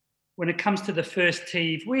it comes to the first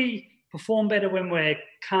tee, if we perform better when we're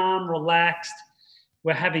calm, relaxed,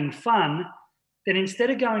 we're having fun, then instead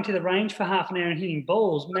of going to the range for half an hour and hitting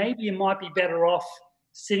balls, maybe you might be better off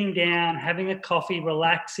sitting down, having a coffee,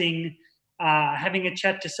 relaxing, having a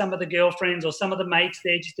chat to some of the girlfriends or some of the mates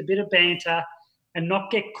there, just a bit of banter, and not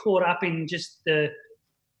get caught up in just the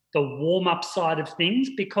warm-up side of things.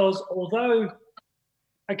 Because although,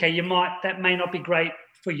 that may not be great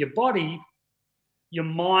for your body, your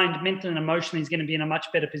mind, mentally and emotionally, is going to be in a much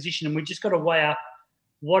better position. And we've just got to weigh up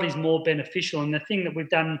what is more beneficial. And the thing that we've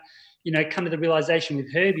done, come to the realization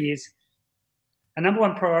with Herbie is our number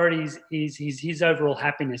one priority is his overall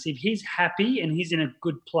happiness. If he's happy and he's in a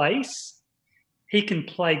good place, he can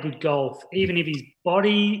play good golf. Even if his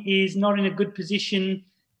body is not in a good position,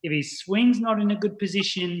 if his swing's not in a good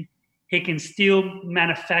position, he can still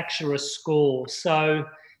manufacture a score. So,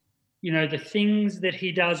 the things that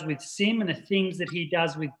he does with Sim and the things that he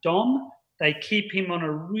does with Dom, they keep him on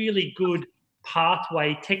a really good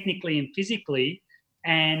pathway technically and physically.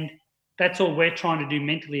 And that's all we're trying to do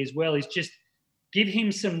mentally as well, is just give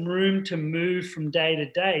him some room to move from day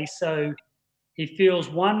to day. So he feels,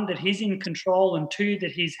 one, that he's in control, and two,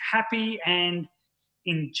 that he's happy and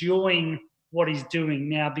enjoying what he's doing.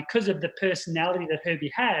 Now, because of the personality that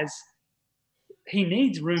Herbie has, he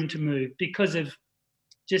needs room to move because of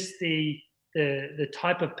just the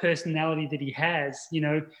type of personality that he has.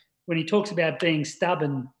 When he talks about being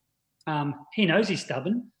stubborn, he knows he's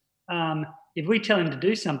stubborn. If we tell him to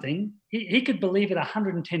do something, he could believe it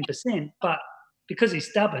 110%, but because he's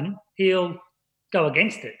stubborn, he'll go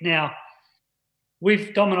against it. Now,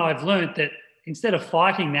 Dom and I have learned that instead of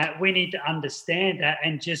fighting that, we need to understand that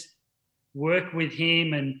and just work with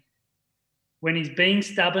him. And when he's being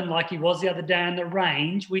stubborn, like he was the other day on the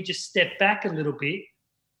range, we just step back a little bit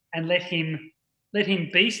and let him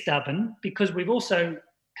be stubborn, because we've also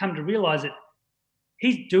come to realise that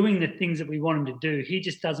he's doing the things that we want him to do. He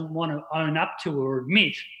just doesn't want to own up to or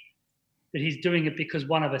admit that he's doing it because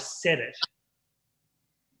one of us said it.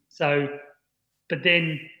 So, but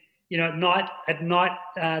then, that night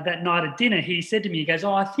at dinner, he said to me, he goes,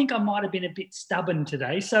 I think I might have been a bit stubborn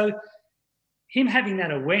today. So him having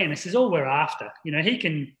that awareness is all we're after.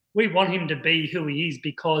 We want him to be who he is,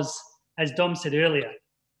 because, as Dom said earlier,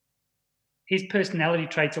 his personality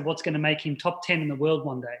traits are what's going to make him top 10 in the world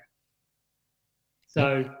one day.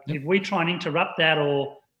 So if we try and interrupt that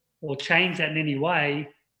or change that in any way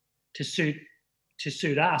to suit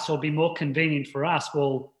us or be more convenient for us,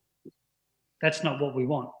 well, that's not what we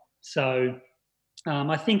want. So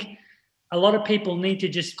I think a lot of people need to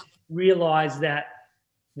just realise that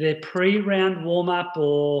their pre-round warm-up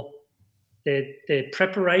or their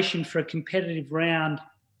preparation for a competitive round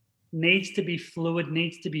needs to be fluid,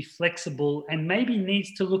 needs to be flexible, and maybe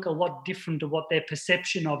needs to look a lot different to what their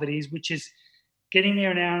perception of it is, which is getting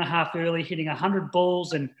there an hour and a half early, hitting 100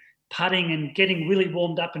 balls and putting and getting really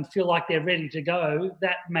warmed up and feel like they're ready to go.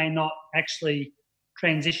 That may not actually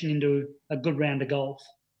transition into a good round of golf.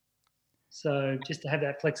 So just to have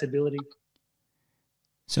that flexibility.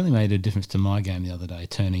 Certainly made a difference to my game the other day,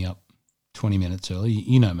 turning up 20 minutes early.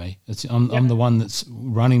 You know me. I'm the one that's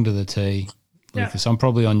running to the tee, Lucas. I'm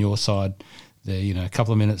probably on your side there, a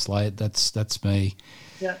couple of minutes late. That's me.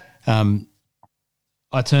 Yeah.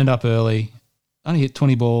 I turned up early, only hit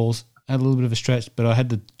 20 balls, had a little bit of a stretch, but I had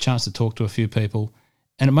the chance to talk to a few people,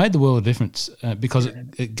 and it made the world of difference because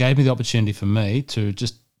it gave me the opportunity for me to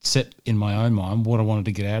just set in my own mind what I wanted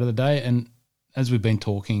to get out of the day. And as we've been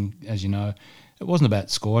talking, as you know, it wasn't about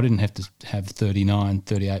score. I didn't have to have 39,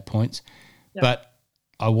 38 points, but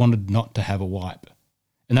I wanted not to have a wipe.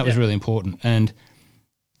 And that was really important. And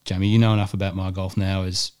Jamie, you know enough about my golf now,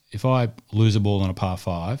 is if I lose a ball on a par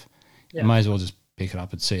 5, I may as well just pick it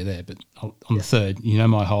up and see you there. But on the third,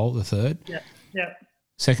 my hole, the third. Yeah.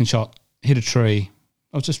 Second shot, hit a tree.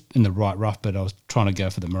 I was just in the right rough, but I was trying to go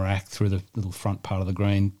for the Marac through the little front part of the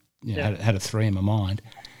green. Had a 3 in my mind.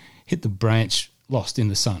 Hit the branch, lost in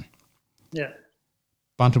the sun. Yeah.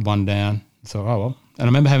 Bunted one down. Thought, oh well. And I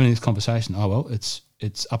remember having this conversation. Oh well, it's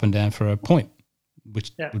up and down for a point,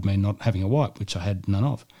 which would mean not having a wipe, which I had none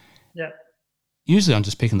of. Yeah. Usually I'm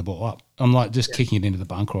just picking the ball up. I'm like just kicking it into the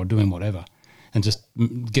bunker or doing whatever, and just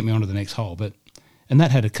get me onto the next hole. And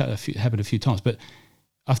that happened a few times. But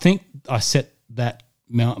I think I set that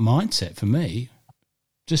mindset for me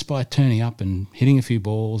just by turning up and hitting a few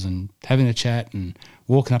balls and having a chat and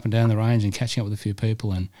walking up and down the range and catching up with a few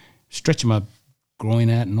people and stretching my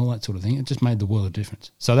groin out and all that sort of thing. It just made the world of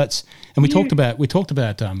difference. So we talked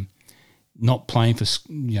about not playing for,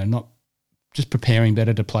 not just preparing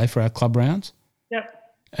better to play for our club rounds. Yep.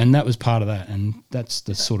 And that was part of that. And that's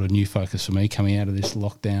the sort of new focus for me coming out of this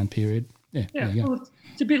lockdown period. Yeah. There you go. Well,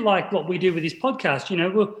 it's a bit like what we do with this podcast.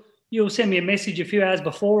 You'll send me a message a few hours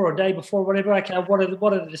before or a day before, whatever. Okay, what are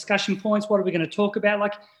the discussion points? What are we going to talk about?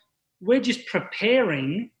 Like, we're just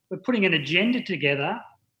preparing. We're putting an agenda together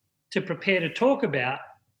to prepare to talk about.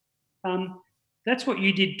 That's what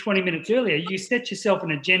you did 20 minutes earlier. You set yourself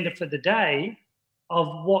an agenda for the day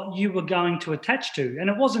of what you were going to attach to. And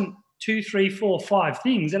it wasn't 2, 3, 4, 5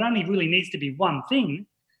 things. It only really needs to be one thing.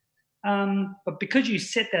 But because you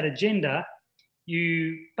set that agenda,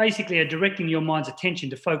 you basically are directing your mind's attention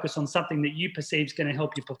to focus on something that you perceive is going to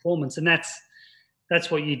help your performance. And that's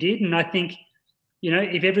what you did. And I think,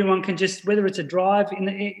 if everyone can just, whether it's a drive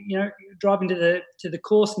driving to the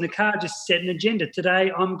course in the car, just set an agenda.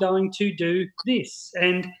 Today I'm going to do this.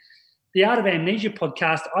 And the Art of Amnesia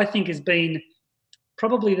podcast, I think, has been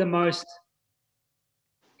probably the most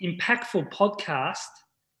impactful podcast,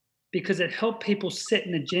 because it helped people set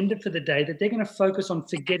an agenda for the day that they're going to focus on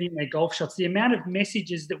forgetting their golf shots. The amount of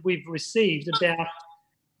messages that we've received about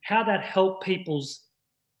how that helped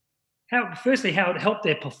how it helped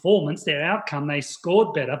their performance, their outcome, they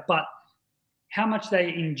scored better, but how much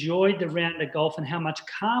they enjoyed the round of golf and how much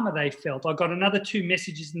calmer they felt. I got another 2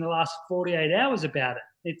 messages in the last 48 hours about it.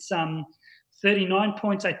 It's 39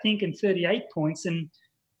 points, I think, and 38 points. And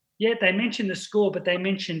they mentioned the score, but they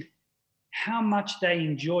mentioned how much they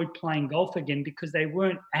enjoyed playing golf again, because they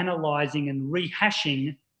weren't analysing and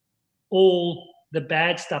rehashing all the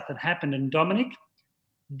bad stuff that happened. And Domonic,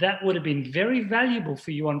 that would have been very valuable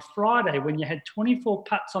for you on Friday when you had 24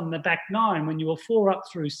 putts on the back 9, when you were 4 up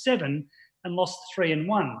through 7. and lost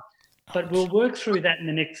 3-1. But we'll work through that in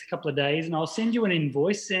the next couple of days, and I'll send you an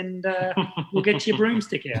invoice, and we'll get your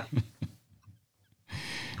broomstick out.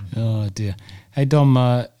 Oh dear. Hey Dom,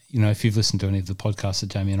 if you've listened to any of the podcasts that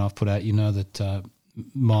Jamie and I've put out, you know that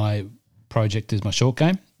my project is my short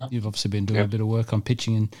game. You've obviously been doing a bit of work on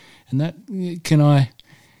pitching and that. Can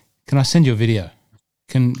I send you a video?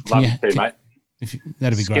 Love you too, mate.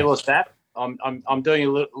 That'd be great. Skillest app. I'm doing a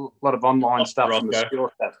lot of online stuff from the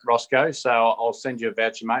Skillest app, Roscoe. So I'll send you a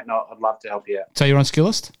voucher, mate, and I'd love to help you out. So you're on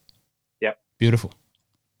Skillest? Yep. Beautiful.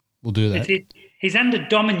 We'll do that. He's under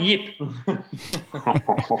Dom and Yip.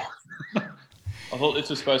 I thought this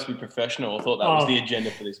was supposed to be professional. I thought that was the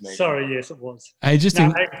agenda for this meeting. Sorry, yes, it was. Hey,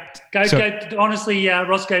 go. Honestly,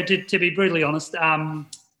 Roscoe, to be brutally honest,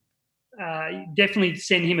 definitely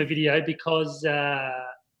send him a video because I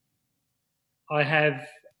have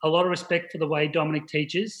a lot of respect for the way Domonic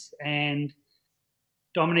teaches, and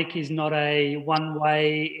Domonic is not a one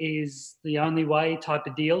way is the only way type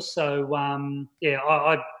of deal. So,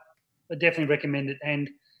 I definitely recommend it. And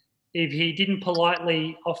if he didn't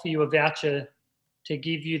politely offer you a voucher to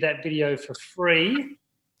give you that video for free,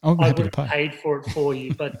 I would have paid for it for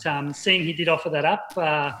you. But seeing he did offer that up,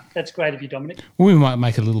 that's great of you, Domonic. Well, we might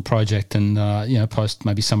make a little project and post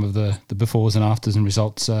maybe some of the befores and afters and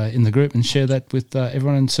results in the group and share that with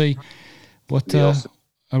everyone and see what a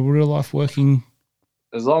real life working.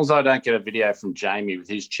 As long as I don't get a video from Jamie with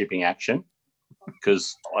his chipping action,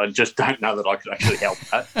 because I just don't know that I could actually help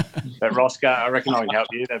that. But Roscoe, I reckon I can help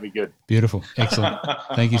you. That'd be good. Beautiful. Excellent.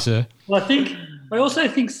 Thank you, sir. Well, I also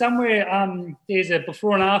think somewhere there's a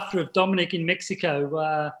before and after of Domonic in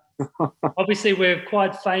Mexico. Obviously, we're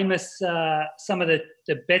quite famous, some of the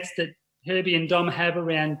bets that Herbie and Dom have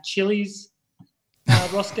around chilies.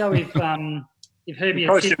 Roscoe, if Herbie...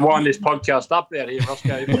 Probably should wind this podcast up out here,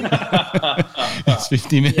 Roscoe. It's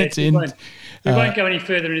 50 minutes in. We won't go any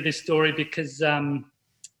further into this story because,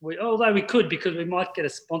 although we could, because we might get a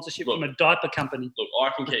sponsorship from a diaper company. Look,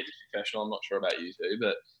 I can keep this professional. I'm not sure about you two,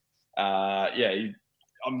 but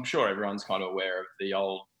I'm sure everyone's kind of aware of the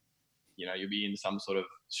old, you'll be in some sort of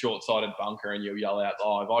short-sighted bunker and you'll yell out,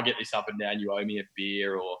 "Oh, if I get this up and down, you owe me a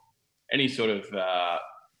beer," or any sort of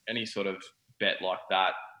bet like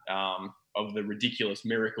that. Of the ridiculous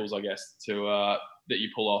miracles, I guess, that you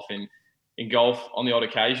pull off in golf on the odd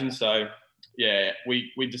occasion. So, yeah,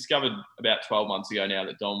 we discovered about 12 months ago now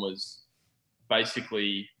that Dom was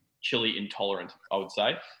basically chili intolerant, I would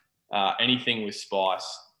say. Anything with spice,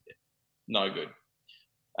 no good.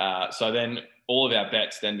 So then all of our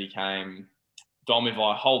bets then became, Dom, if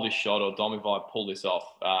I hold this shot, or Dom, if I pull this off,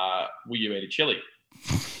 will you eat a chili?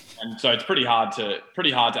 And so it's pretty hard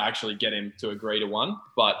to actually get him to agree to one,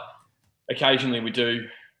 but occasionally we do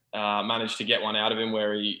manage to get one out of him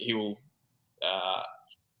where he will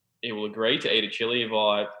agree to eat a chili if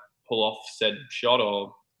I pull off said shot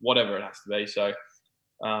or whatever it has to be. So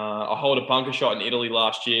I hold a bunker shot in Italy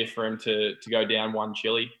last year for him to go down one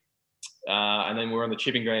chili. And then we were on the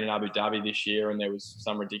chipping green in Abu Dhabi this year, and there was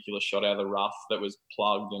some ridiculous shot out of the rough that was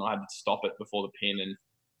plugged, and I had to stop it before the pin, and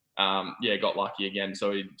got lucky again.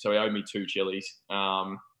 So he owed me 2 chilies.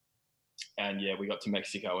 And we got to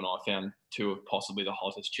Mexico, and I found 2 of possibly the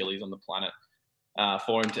hottest chilies on the planet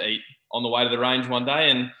for him to eat on the way to the range one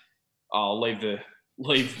day. And I'll leave the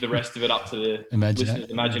rest of it up to the listener's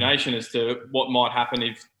imagination as to what might happen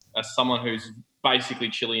if someone who's basically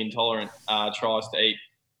chili intolerant tries to eat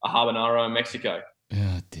a habanero in Mexico.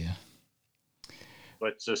 Oh dear.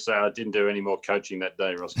 Let's just say I didn't do any more coaching that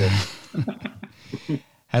day, Roscoe.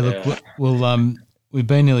 Hey, look, we've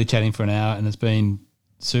been nearly chatting for an hour, and it's been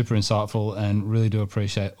super insightful, and really do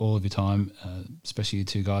appreciate all of your time, especially you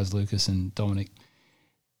two guys, Lucas and Domonic.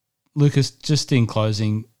 Lucas, just in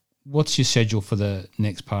closing, what's your schedule for the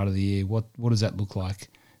next part of the year? What does that look like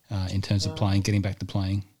in terms of playing, getting back to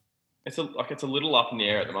playing? It's a little up in the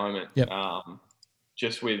air at the moment. Yep.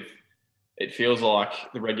 Just with, it feels like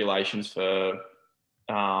the regulations for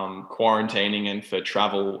quarantining and for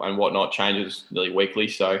travel and whatnot changes nearly weekly.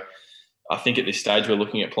 So I think at this stage we're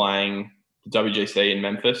looking at playing the WGC in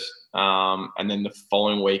Memphis, and then the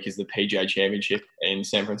following week is the PGA Championship in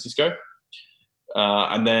San Francisco.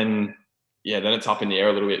 And then it's up in the air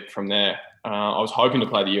a little bit from there. I was hoping to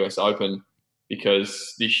play the US Open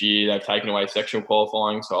because this year they've taken away sectional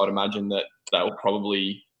qualifying, so I'd imagine that will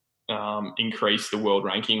probably increase the world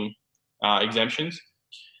ranking exemptions.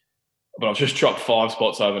 But I've just dropped 5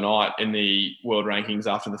 spots overnight in the world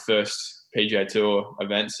rankings after the first PGA Tour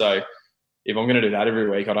event. So if I'm going to do that every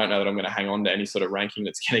week, I don't know that I'm going to hang on to any sort of ranking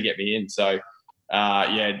that's going to get me in. So,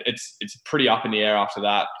 it's pretty up in the air after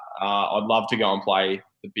that. I'd love to go and play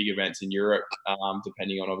big events in Europe,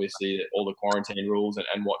 depending on obviously all the quarantine rules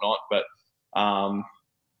and whatnot. But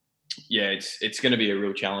it's going to be a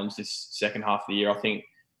real challenge this second half of the year. I think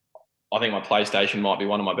my PlayStation might be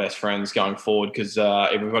one of my best friends going forward, because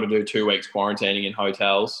if we've got to do 2 weeks quarantining in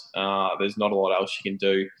hotels, there's not a lot else you can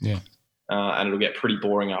do. Yeah. And it'll get pretty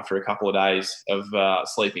boring after a couple of days of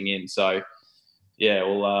sleeping in. So,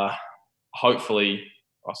 we'll hopefully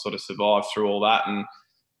I sort of survive through all that and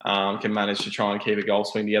can manage to try and keep a golf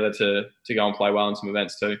swing together to go and play well in some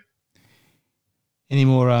events too. Any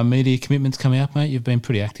more media commitments coming up, mate? You've been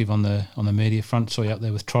pretty active on the media front. Saw you up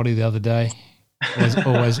there with Trotty the other day.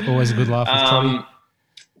 Always a good laugh with Trotty.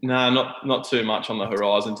 No, not too much on the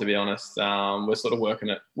horizon, to be honest. We're sort of working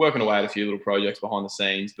away at a few little projects behind the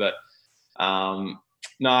scenes, but I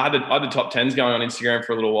had the top 10s going on Instagram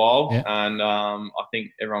for a little while, and I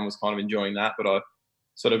think everyone was kind of enjoying that. But I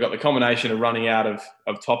sort of got the combination of running out of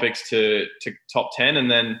topics to top 10, and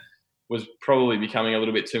then was probably becoming a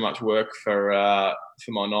little bit too much work for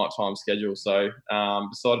my nighttime schedule. So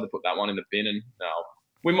decided to put that one in the bin, and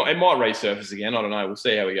it might resurface again. I don't know. We'll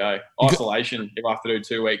see how we go. Isolation, if I have to do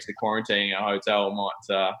 2 weeks of quarantining at a hotel,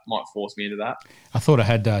 might force me into that. I thought I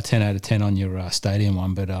had 10 out of 10 on your stadium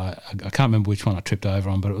one, but I can't remember which one I tripped over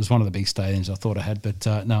on, but it was one of the big stadiums I thought I had. But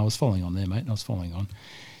no, I was following on there, mate. I was following on.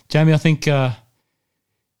 Jamie, I think we'll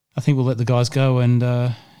let the guys go, and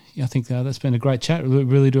I think that's been a great chat.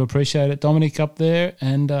 Really do appreciate it. Domonic up there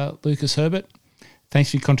and Lucas Herbert,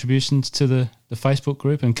 thanks for your contributions to the Facebook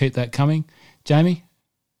group, and keep that coming. Jamie?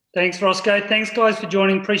 Thanks, Roscoe. Thanks, guys, for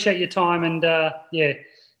joining. Appreciate your time, and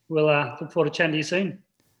we'll look forward to chatting to you soon.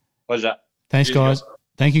 Pleasure. Thanks, guys.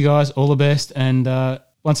 Thank you, guys. All the best. And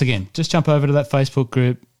once again, just jump over to that Facebook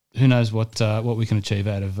group. Who knows what we can achieve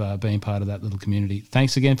out of being part of that little community.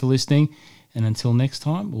 Thanks again for listening, and until next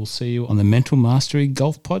time, we'll see you on the Mental Mastery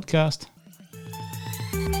Golf Podcast.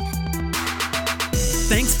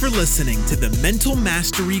 Thanks for listening to the Mental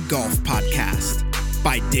Mastery Golf Podcast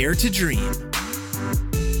by Dare to Dream.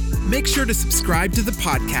 Make sure to subscribe to the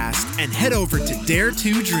podcast and head over to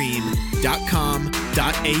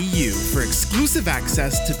dare2dream.com.au for exclusive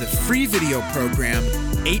access to the free video program,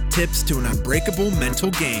 8 Tips to an Unbreakable Mental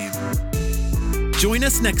Game. Join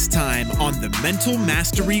us next time on the Mental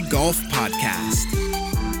Mastery Golf Podcast.